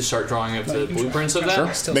 to start drawing up the blueprints of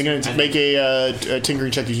that. Sure. Make a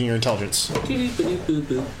tinkering check using your intelligence.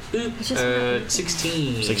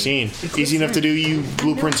 16. 16. Easy enough to do. You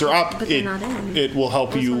blueprints are up. It will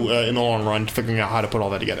help you in the long run figuring out how to put all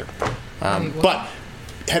that together. But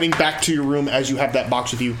heading back to your room as you have that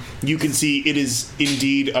box with you, you can see it is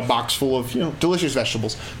indeed a box full of delicious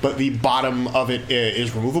vegetables, but the bottom of it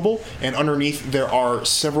is removable, and underneath there are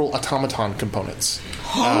several automaton components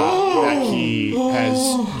that he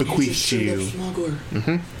has bequeathed to you.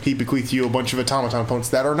 He bequeathed you a bunch of automaton components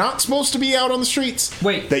that are not supposed to be out on the streets.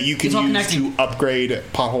 That you can use to upgrade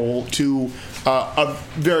Pothole to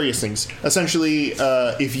various things. Essentially,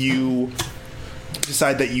 if you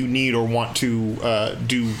decide that you need or want to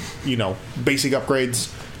do basic upgrades,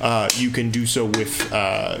 you can do so with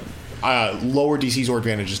lower DCs or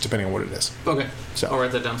advantages depending on what it is. Okay, so I'll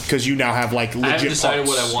write that down because you now have legit. I haven't decided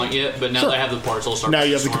parts. what I want yet, but now that I have the parts, I'll start. Now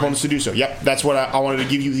you have the components to do so. Yep, that's what I wanted to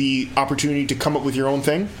give you the opportunity to come up with your own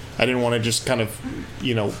thing. I didn't want to just kind of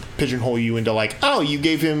pigeonhole you into you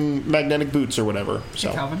gave him magnetic boots or whatever. So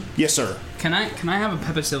hey, Calvin? Yes, sir. Can I have a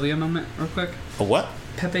Pepe Sylvia moment real quick? A what?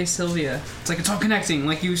 Pepe Sylvia. It's like it's all connecting.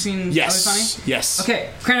 Like you've seen. Yes. Funny? Yes. Okay.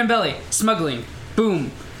 Crane and Belly. Smuggling.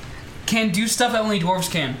 Boom. Can do stuff that only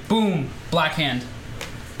dwarves can. Boom. Black Hand.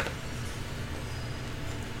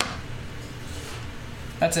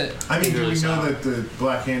 That's it. Do we know that the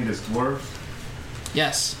Black Hand is dwarves?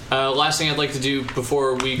 Yes. Last thing I'd like to do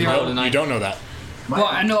before we call it a night. You don't know that.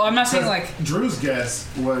 I'm not saying Drew's guess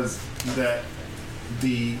was that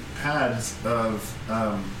the pads of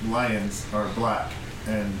lions are black,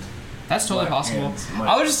 and that's totally possible.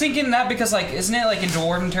 I was just thinking that because isn't it in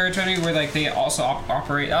dwarven territory where they also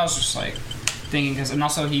operate? I was just thinking and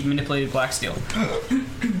also he manipulated black steel.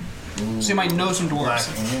 So you might know some dwarves.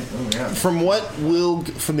 From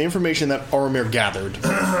the information that Oromir gathered,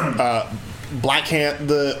 Black Hand,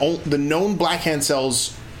 the known Black Hand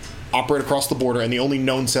cells operate across the border, and the only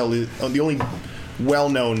known cell is the only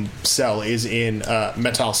well-known cell is in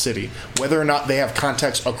Metal City. Whether or not they have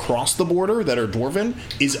contacts across the border that are dwarven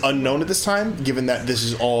is unknown at this time, given that this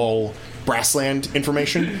is all Brassland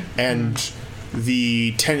information, and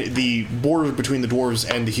the border between the dwarves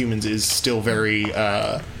and the humans is still very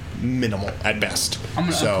minimal at best. I'm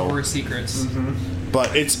gonna uncover secrets.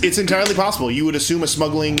 But it's entirely possible. You would assume a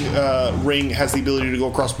smuggling ring has the ability to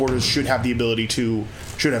go across borders, should have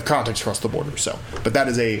contacts across the border. So, but that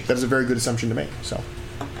is a very good assumption to make. So,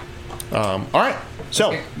 all right.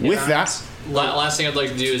 So with that, last thing I'd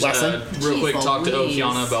like to do is real quick talk to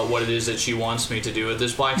Okiana about what it is that she wants me to do with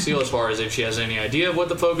this black seal, as far as if she has any idea of what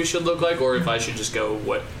the focus should look like, or if I should just go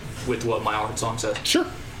with what my heart song says. Sure.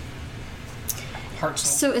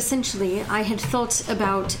 So essentially, I had thought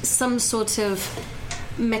about some sort of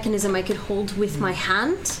mechanism I could hold with my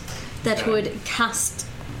hand that would cast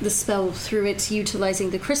the spell through it,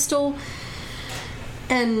 utilizing the crystal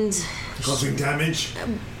and causing damage.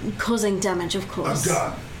 Causing damage, of course. A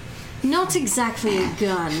gun. Not exactly a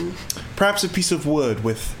gun. Perhaps a piece of wood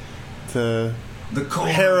with the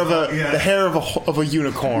hair of a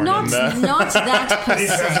unicorn. Not that per se.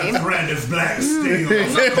 This is a thread of black steel.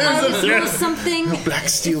 Black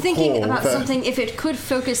steel thinking core about something, if it could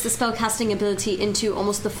focus the spellcasting ability into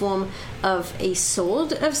almost the form of a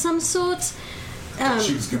sword of some sort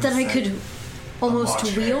that I could almost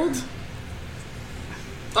wield.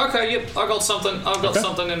 Okay, yep. I've got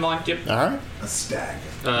something in mind. Yep. All right. A stag.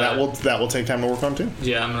 That will take time to work on too.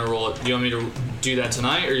 Yeah, I'm gonna roll it. Do you want me to do that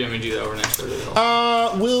tonight, or do you want me to do that over next Thursday?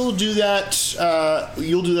 We'll do that.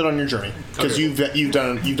 You'll do that on your journey because you've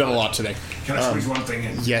done a lot today. Can I squeeze one thing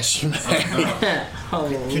in? Yes, you may.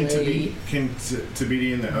 Can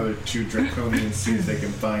Tabidi and the other two Draconians see if they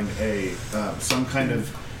can find some kind of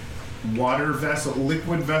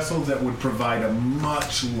liquid vessel that would provide a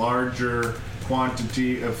much larger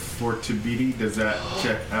quantity for Tabidi. Does that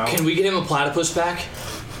check out? Can we get him a platypus pack?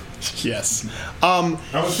 Yes.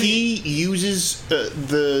 He uses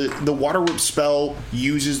the water whip spell.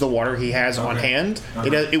 Uses the water he has on hand.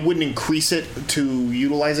 It wouldn't increase it to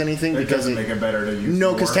utilize anything It because doesn't make it better to use.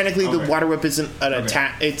 No, because technically the Okay. water whip isn't an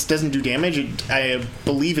attack. It doesn't do damage. I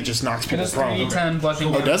believe it just knocks people prone.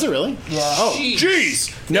 Oh, does it really? Yeah. Oh,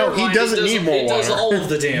 jeez. No, he doesn't need more water. It does all of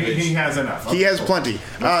the damage. He has enough. He has plenty.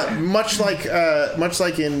 Much like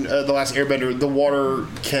in the last Airbender, the water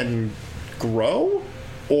can grow,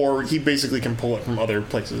 or he basically can pull it from other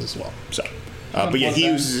places as well. So, but yeah, he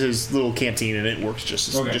uses his little canteen, and it works just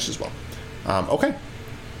as well. Okay.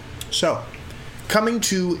 So, coming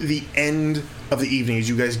to the end of the evening, as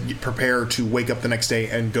you guys prepare to wake up the next day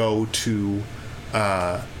and go to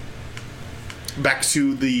back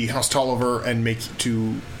to the House Tolliver and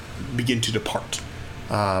begin to depart.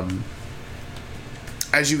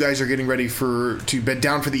 As you guys are getting ready to bed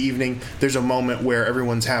down for the evening, there's a moment where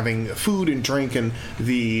everyone's having food and drink, and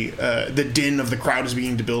the din of the crowd is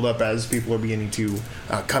beginning to build up as people are beginning to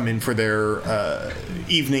come in for their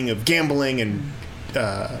evening of gambling and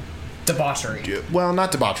debauchery. Well,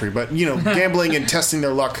 not debauchery, but gambling and testing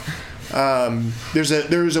their luck.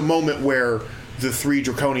 There's a moment where the three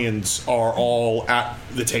Draconians are all at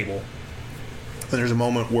the table. And there's a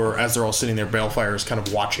moment where, as they're all sitting there, Balefire is kind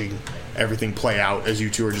of watching everything play out as you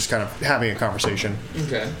two are just kind of having a conversation.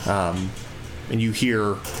 Okay. And you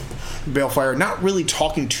hear Balefire not really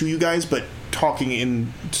talking to you guys, but talking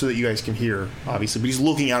in so that you guys can hear, obviously. But he's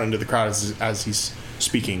looking out into the crowd as he's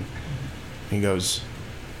speaking. And he goes,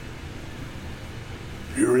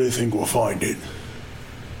 "You really think we'll find it?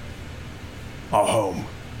 Our home?"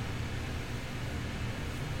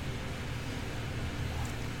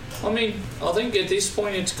 I mean, I think at this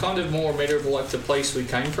point it's kind of more a matter of like the place we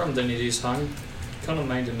came from than it is home. Kind of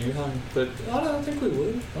made a new home, but I don't think we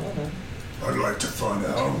would. I don't know. I'd like to find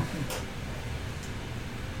a home.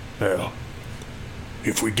 Well,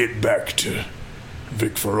 if we get back to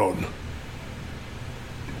Vic Ferron,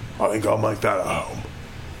 I think I'll make that a home.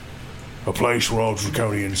 A place where all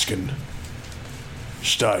Draconians can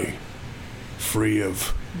stay free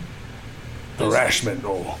of harassment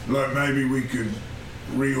or... Like maybe we could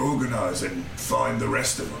reorganize and find the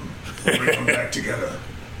rest of them. Bring them back together.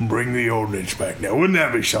 Bring the ordnance back. Now, wouldn't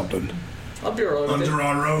that be something? I'd be alright with it. Under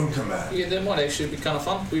our own command. Yeah, that might actually be kind of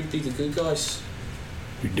fun. We'd be the good guys.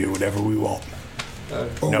 We do whatever we want.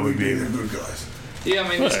 Or we'd be the good guys. Yeah, I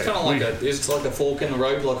mean, it's Right, kind of like it's like a fork in the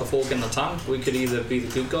road, like a fork in the tongue. We could either be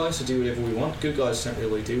the good guys or do whatever we want. Good guys don't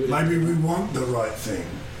really do it. Maybe we want the right thing.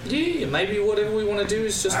 Yeah, maybe whatever we want to do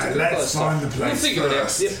is just the good guys let's stuff. find the place We'll figure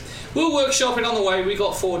first. it out. Yeah. We'll workshop it on the way. We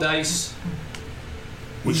got 4 days.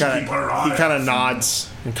 We he should kind keep our eye of out. nods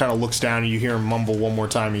and kind of looks down, and you hear him mumble one more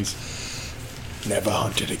time. He's never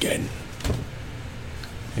hunted again.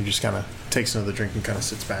 He just kind of takes another drink and kind of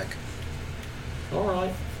sits back. All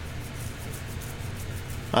right.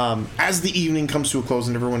 As the evening comes to a close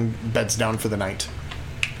and everyone beds down for the night,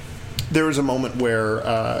 there is a moment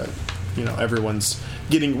where everyone's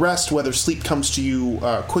getting rest, whether sleep comes to you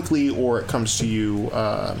quickly or it comes to you.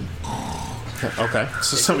 Okay,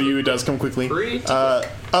 so some of you it does come quickly.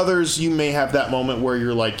 Others, you may have that moment where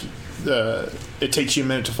you're like, it takes you a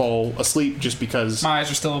minute to fall asleep just because my eyes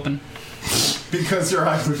are still open. Because your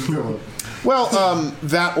eyes are still open. Well,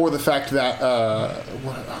 that or the fact that,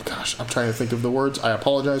 oh gosh, I'm trying to think of the words. I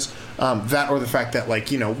apologize. That or the fact that,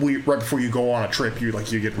 right before you go on a trip, you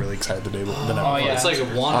get really excited the day. Oh yeah, it's like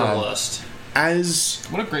a wanderlust.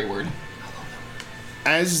 What a great word.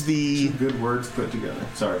 As the good words put together.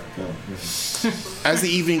 Sorry. Go. As the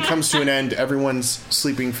evening comes to an end, everyone's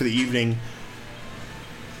sleeping for the evening.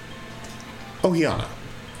 Ohiana.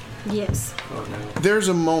 Yes. There's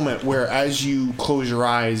a moment where, as you close your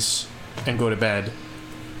eyes and go to bed,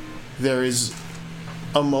 there is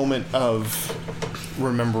a moment of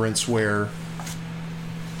remembrance where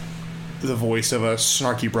the voice of a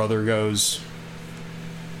snarky brother goes,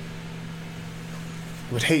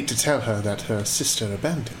 "I would hate to tell her that her sister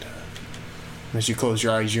abandoned her." And as you close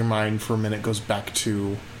your eyes, your mind for a minute goes back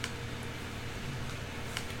to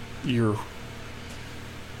your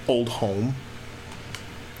old home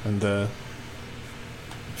and the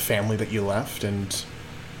family that you left, and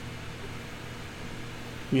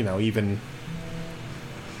even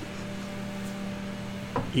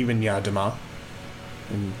Yadima,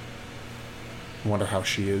 and wonder how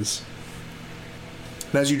she is.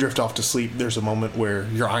 And as you drift off to sleep, there's a moment where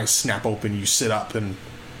your eyes snap open, you sit up, and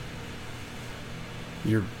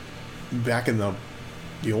you're back in the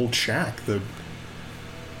old shack, the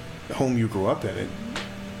home you grew up in.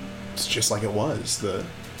 It's just like it was.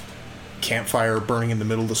 campfire burning in the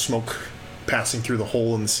middle, the smoke passing through the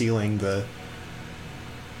hole in the ceiling, the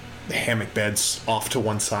hammock beds off to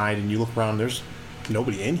one side, and you look around, there's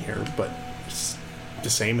nobody in here, but it's the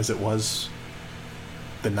same as it was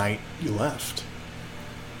the night you left.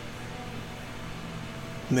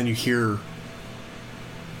 And then you hear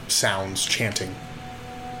sounds chanting.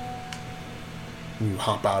 You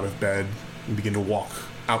hop out of bed and begin to walk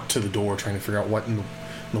out to the door, trying to figure out what in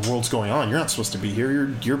the world's going on. You're not supposed to be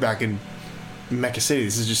here. You're back in Mecca City.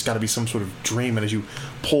 This has just got to be some sort of dream. And as you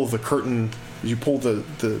pull the curtain, as you pull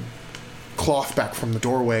the cloth back from the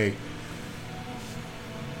doorway,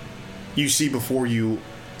 you see before you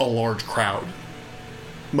a large crowd,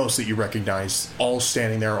 most that you recognize, all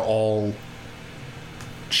standing there, all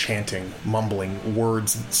chanting, mumbling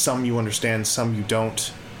words. Some you understand, some you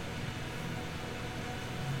don't.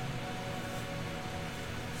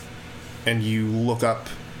 And you look up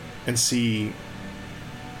and see,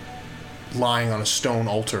 lying on a stone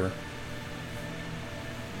altar,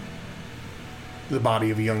 the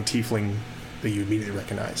body of a young tiefling that you immediately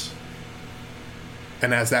recognize.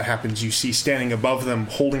 And as that happens, you see standing above them,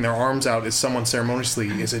 holding their arms out, is someone ceremoniously.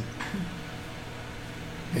 Is it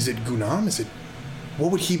Gunam?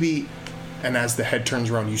 What would he be? And as the head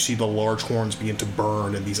turns around, you see the large horns begin to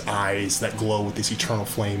burn and these eyes that glow with this eternal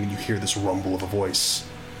flame, and you hear this rumble of a voice.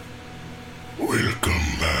 Welcome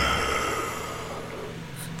back.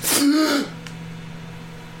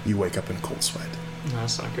 You wake up in a cold sweat.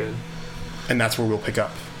 That's not good. And that's where we'll pick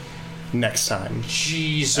up next time.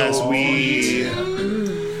 Jesus. As we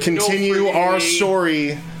continue our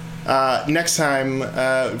story next time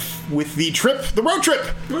with the road trip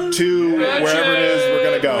to wherever it is we're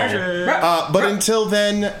going to go. But until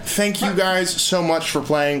then, thank you guys so much for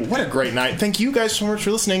playing. What a great night. Thank you guys so much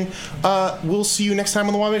for listening. We'll see you next time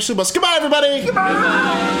on the Wild Magic School Bus. Goodbye, everybody!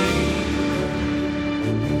 Goodbye!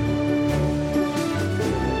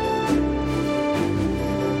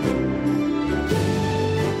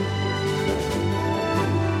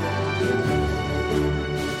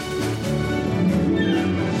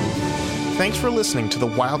 Thanks for listening to the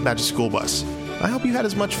Wild Magic School Bus. I hope you had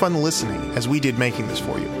as much fun listening as we did making this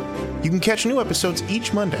for you. You can catch new episodes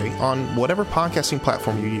each Monday on whatever podcasting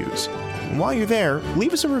platform you use. And while you're there,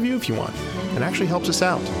 leave us a review if you want. It actually helps us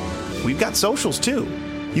out. We've got socials too.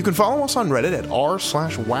 You can follow us on Reddit at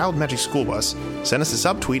r/WildMagicSchoolBus, send us a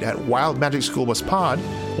subtweet at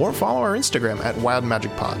WildMagicSchoolBusPod, or follow our Instagram at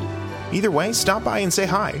WildMagicPod. Either way, stop by and say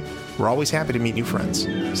hi. We're always happy to meet new friends.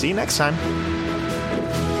 See you next time.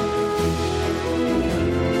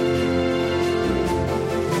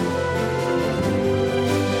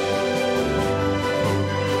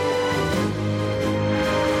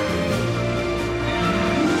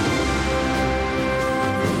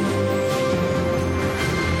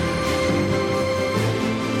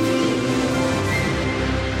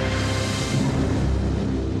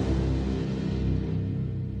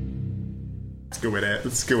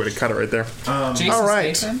 Let's go with a cut it right there. Jason all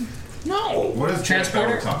right. Statham? No. What does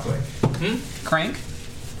Transporter? Jack Bauer talk like? Crank?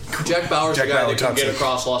 Jack Bauer's Jack the guy Bauer that can talks get like-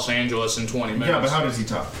 across Los Angeles in 20 minutes. Yeah, but how does he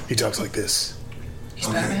talk? He talks like this. He's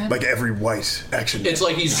Batman? Like every white action. It's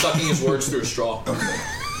like he's sucking his words through a straw.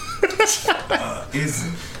 Is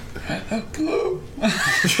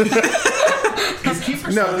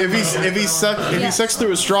No, if he sucks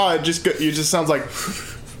through a straw, it just sounds like.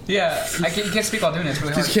 Yeah, you can't speak while doing it. It's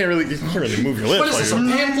really hard. You can't really move your lips. What is this, a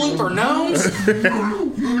pan flute or nouns?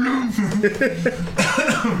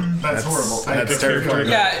 That's horrible. That's terrifying.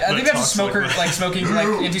 Yeah, I think that's a smoker, like smoking, like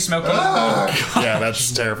anti-smoking. Yeah, that's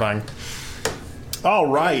just terrifying. All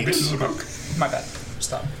right. My bad.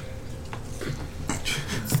 Stop.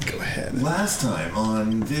 Go ahead. Last time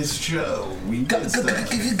on this show, we did stuff.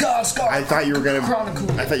 I thought you were gonna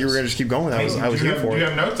just keep going. I was here for Do you it.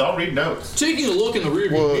 have notes? I'll read notes. Taking a look in the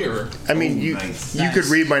rearview mirror. I mean, you Nice. could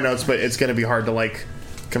read my notes, but it's gonna be hard to like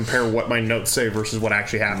compare what my notes say versus what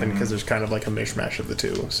actually happened because there's kind of like a mishmash of the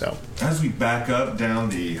two. So As we back up down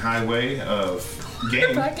the highway of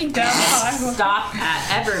game, Backing down the highway. Stop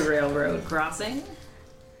at every railroad crossing.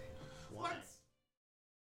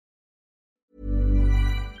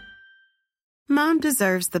 Mom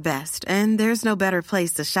deserves the best, and there's no better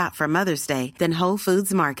place to shop for Mother's Day than Whole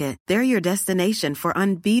Foods Market. They're your destination for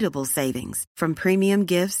unbeatable savings, from premium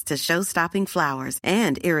gifts to show-stopping flowers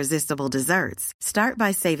and irresistible desserts. Start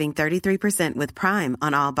by saving 33% with Prime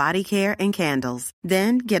on all body care and candles.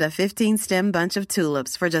 Then get a 15-stem bunch of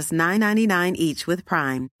tulips for just $9.99 each with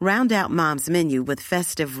Prime. Round out Mom's menu with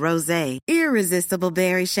festive rosé, irresistible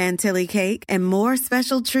berry chantilly cake, and more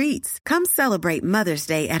special treats. Come celebrate Mother's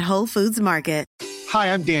Day at Whole Foods Market.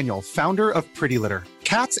 Hi, I'm Daniel, founder of Pretty Litter.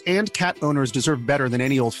 Cats and cat owners deserve better than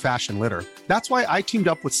any old-fashioned litter. That's why I teamed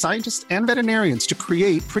up with scientists and veterinarians to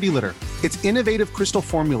create Pretty Litter. Its innovative crystal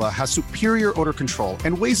formula has superior odor control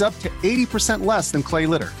and weighs up to 80% less than clay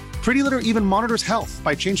litter. Pretty Litter even monitors health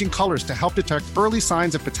by changing colors to help detect early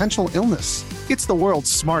signs of potential illness. It's the world's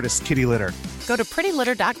smartest kitty litter. Go to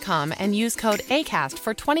prettylitter.com and use code ACAST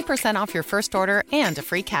for 20% off your first order and a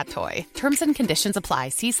free cat toy. Terms and conditions apply.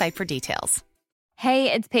 See site for details.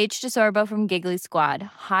 Hey, it's Paige DeSorbo from Giggly Squad.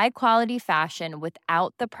 High quality fashion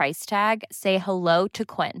without the price tag. Say hello to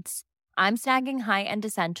Quince. I'm snagging high-end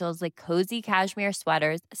essentials like cozy cashmere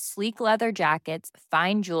sweaters, sleek leather jackets,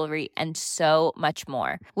 fine jewelry, and so much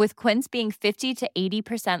more. With Quince being 50 to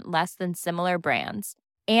 80% less than similar brands.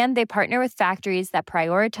 And they partner with factories that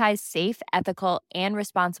prioritize safe, ethical, and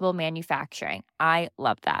responsible manufacturing. I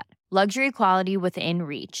love that. Luxury quality within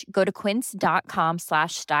reach. Go to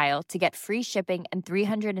quince.com/style to get free shipping and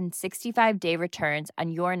 365-day returns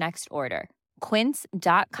on your next order.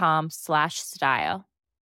 Quince.com/style.